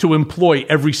to employ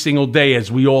every single day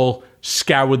as we all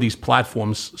scour these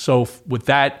platforms. So with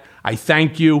that, I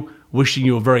thank you, wishing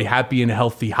you a very happy and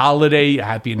healthy holiday, a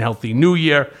happy and healthy new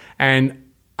year, and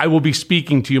I will be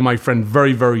speaking to you, my friend,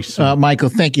 very, very soon. Michael,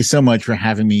 thank you so much for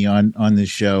having me on this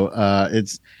show.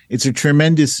 It's a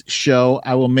tremendous show.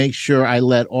 I will make sure I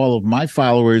let all of my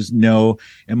followers know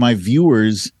and my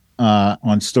viewers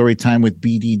on Storytime with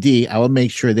BDD. I will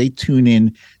make sure they tune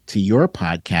in to your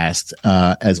podcast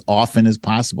as often as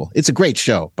possible. It's a great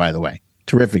show, by the way.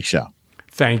 Terrific show.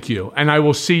 Thank you. And I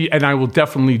will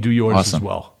definitely do yours as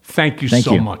well. Thank you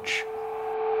so much.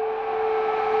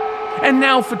 And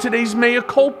now for today's Mea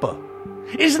Culpa.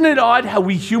 Isn't it odd how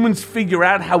we humans figure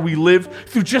out how we live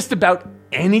through just about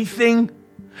anything?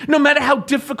 No matter how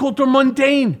difficult or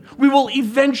mundane, we will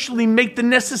eventually make the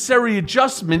necessary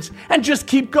adjustments and just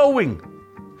keep going.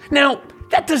 Now,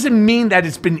 that doesn't mean that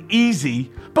it's been easy,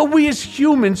 but we as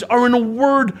humans are, in a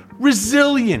word,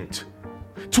 resilient.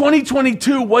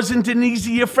 2022 wasn't an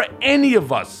easy year for any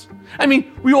of us. I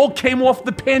mean, we all came off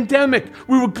the pandemic.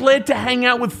 We were glad to hang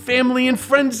out with family and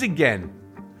friends again.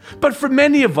 But for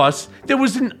many of us, there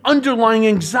was an underlying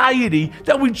anxiety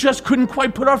that we just couldn't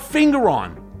quite put our finger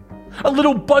on. A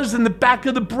little buzz in the back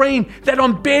of the brain that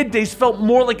on bad days felt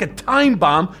more like a time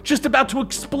bomb just about to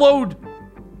explode.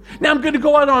 Now I'm going to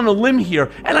go out on a limb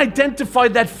here and identify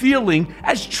that feeling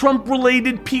as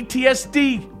Trump-related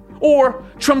PTSD, or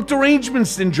Trump derangement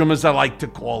syndrome as I like to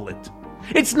call it.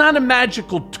 It's not a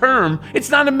magical term, it's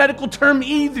not a medical term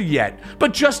either yet,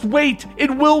 but just wait,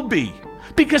 it will be.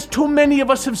 Because too many of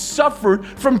us have suffered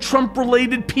from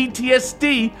Trump-related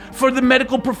PTSD for the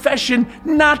medical profession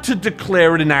not to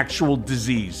declare it an actual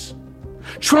disease.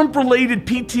 Trump-related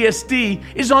PTSD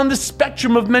is on the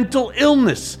spectrum of mental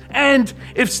illness, and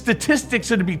if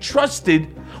statistics are to be trusted,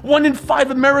 1 in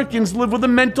 5 Americans live with a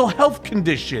mental health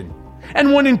condition,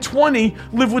 and 1 in 20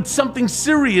 live with something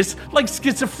serious like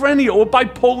schizophrenia or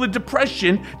bipolar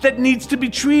depression that needs to be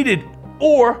treated,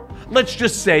 or let's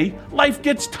just say life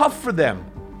gets tough for them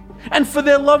and for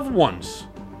their loved ones.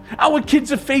 Our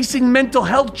kids are facing mental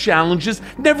health challenges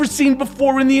never seen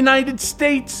before in the United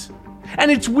States. And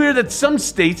it's weird that some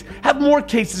states have more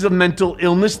cases of mental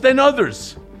illness than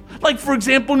others. Like, for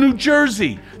example, New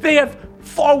Jersey. They have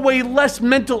far way less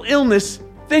mental illness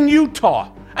than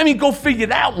Utah. I mean, go figure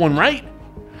that one, right?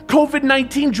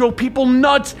 COVID-19 drove people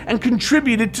nuts and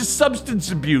contributed to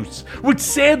substance abuse, which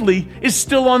sadly is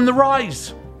still on the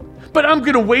rise. But I'm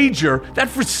gonna wager that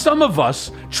for some of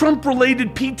us,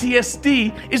 Trump-related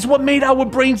PTSD is what made our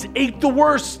brains ache the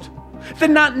worst. The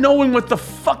not knowing what the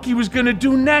fuck he was gonna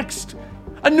do next.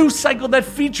 A news cycle that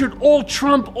featured all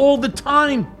Trump all the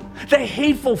time. The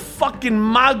hateful fucking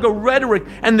MAGA rhetoric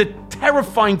and the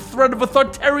terrifying threat of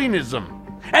authoritarianism.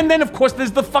 And then, of course,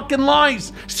 there's the fucking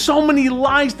lies. So many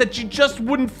lies that you just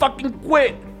wouldn't fucking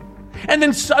quit. And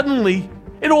then suddenly,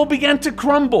 it all began to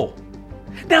crumble.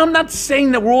 Now, I'm not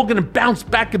saying that we're all gonna bounce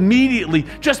back immediately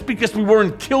just because we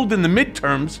weren't killed in the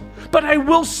midterms, but I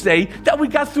will say that we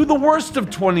got through the worst of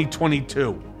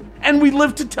 2022. And we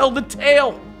lived to tell the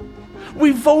tale.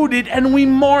 We voted and we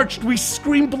marched. We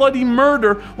screamed bloody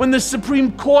murder when the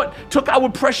Supreme Court took our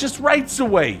precious rights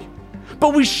away.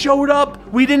 But we showed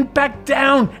up, we didn't back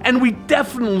down, and we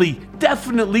definitely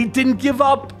didn't give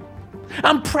up.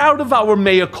 I'm proud of our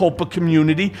Mea Culpa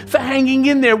community for hanging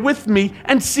in there with me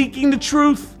and seeking the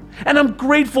truth. And I'm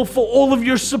grateful for all of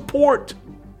your support.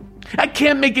 I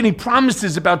can't make any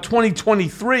promises about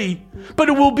 2023, but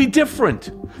it will be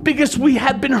different because we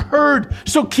have been heard.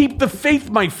 So keep the faith,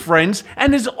 my friends.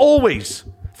 And as always,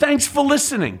 thanks for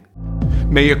listening.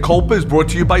 Mea Culpa is brought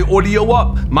to you by Audio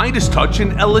Up, Midas Touch,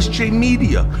 and LSJ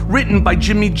Media. Written by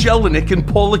Jimmy Jelinek and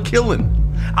Paula Killen.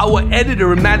 Our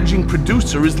editor and managing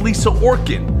producer is Lisa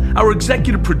Orkin. Our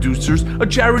executive producers are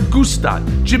Jared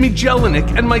Gustad, Jimmy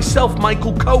Jelinek, and myself,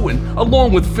 Michael Cohen,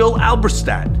 along with Phil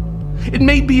Alberstadt. It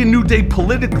may be a new day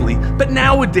politically, but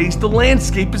nowadays the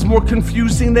landscape is more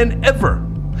confusing than ever.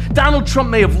 Donald Trump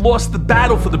may have lost the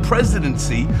battle for the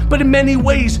presidency, but in many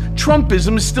ways,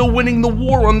 Trumpism is still winning the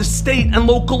war on the state and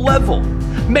local level.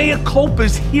 Mea Culpa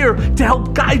is here to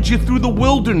help guide you through the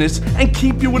wilderness and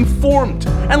keep you informed.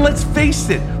 And let's face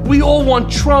it, we all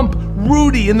want Trump,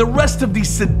 Rudy, and the rest of these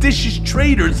seditious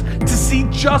traitors to see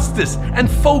justice. And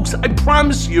folks, I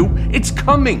promise you, it's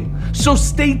coming. So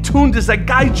stay tuned as I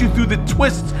guide you through the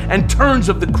twists and turns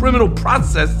of the criminal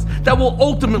process that will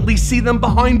ultimately see them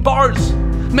behind bars.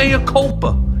 Mea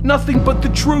Culpa, nothing but the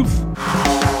truth.